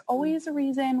 And there's always a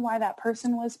reason why that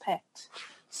person was picked.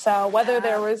 So whether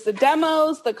there was the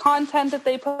demos, the content that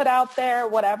they put out there,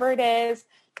 whatever it is.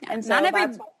 And so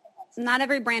not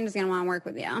every brand is going to want to work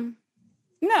with you.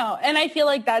 No. And I feel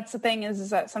like that's the thing is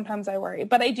that sometimes I worry,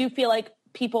 but I do feel like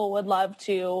people would love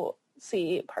to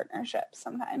see partnerships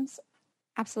sometimes.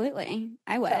 Absolutely.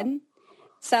 I would.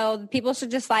 So people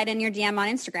should just slide in your DM on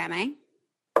Instagram, eh?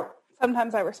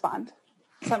 Sometimes I respond.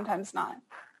 Sometimes not.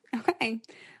 Okay.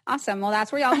 Awesome. Well,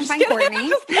 that's where y'all can find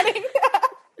Courtney.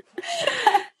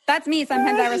 That's me.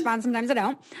 Sometimes I respond. Sometimes I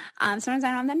don't. Sometimes I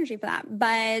don't have the energy for that.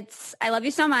 But I love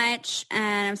you so much.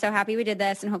 And I'm so happy we did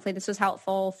this. And hopefully this was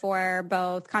helpful for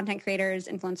both content creators,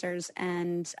 influencers,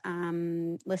 and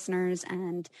listeners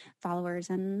and followers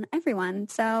and everyone.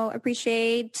 So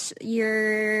appreciate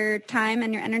your time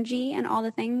and your energy and all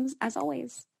the things as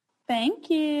always. Thank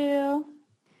you.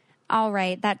 All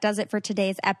right, that does it for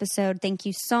today's episode. Thank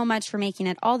you so much for making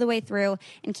it all the way through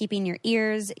and keeping your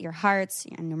ears, your hearts,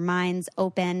 and your minds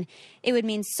open. It would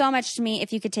mean so much to me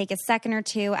if you could take a second or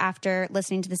two after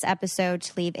listening to this episode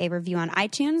to leave a review on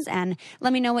iTunes and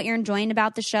let me know what you're enjoying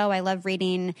about the show. I love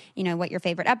reading, what your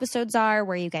favorite episodes are,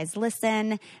 where you guys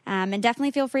listen, and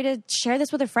definitely feel free to share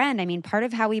this with a friend. I mean, part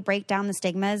of how we break down the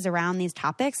stigmas around these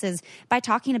topics is by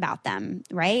talking about them,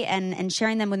 right? And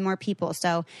sharing them with more people.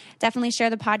 So definitely share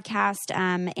the podcast.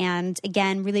 And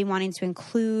again, really wanting to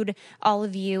include all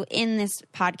of you in this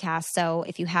podcast. So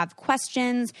if you have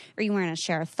questions or you want to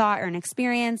share a thought or an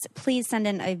experience, please send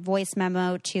in a voice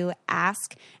memo to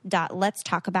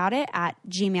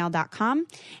ask.letstalkaboutit@gmail.com.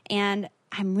 And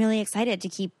I'm really excited to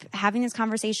keep having these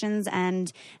conversations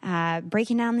and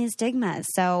breaking down these stigmas.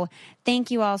 So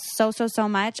thank you all so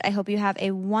much. I hope you have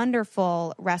a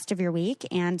wonderful rest of your week,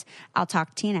 and I'll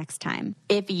talk to you next time.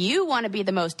 If you want to be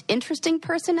the most interesting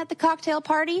person at the cocktail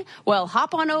party, well,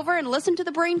 hop on over and listen to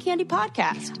the Brain Candy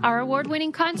podcast. Our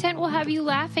award-winning content will have you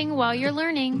laughing while you're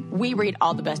learning. We read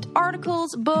all the best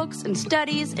articles, books, and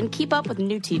studies and keep up with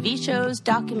new TV shows,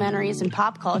 documentaries, and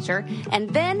pop culture. And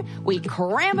then we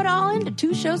cram it all into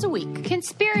 2 shows a week.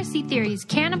 Conspiracy theories,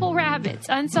 cannibal rabbits,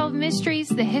 unsolved mysteries,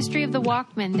 the history of the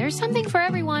Walkman. There's something for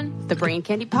everyone. The Brain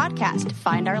Candy Podcast.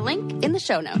 Find our link in the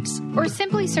show notes. Or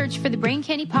simply search for the Brain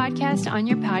Candy Podcast on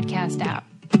your podcast app.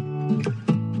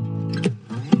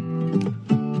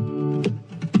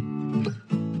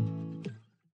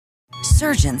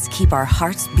 Surgeons keep our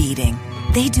hearts beating.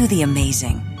 They do the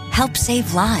amazing, help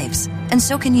save lives, and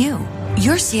so can you.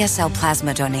 Your CSL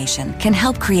plasma donation can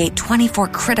help create 24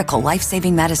 critical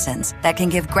life-saving medicines that can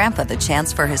give Grandpa the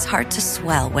chance for his heart to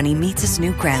swell when he meets his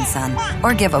new grandson,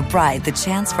 or give a bride the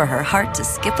chance for her heart to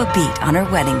skip a beat on her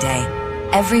wedding day.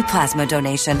 Every plasma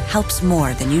donation helps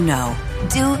more than you know.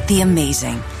 Do the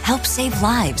amazing. Help save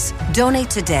lives. Donate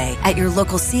today at your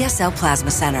local CSL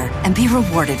Plasma Center and be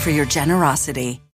rewarded for your generosity.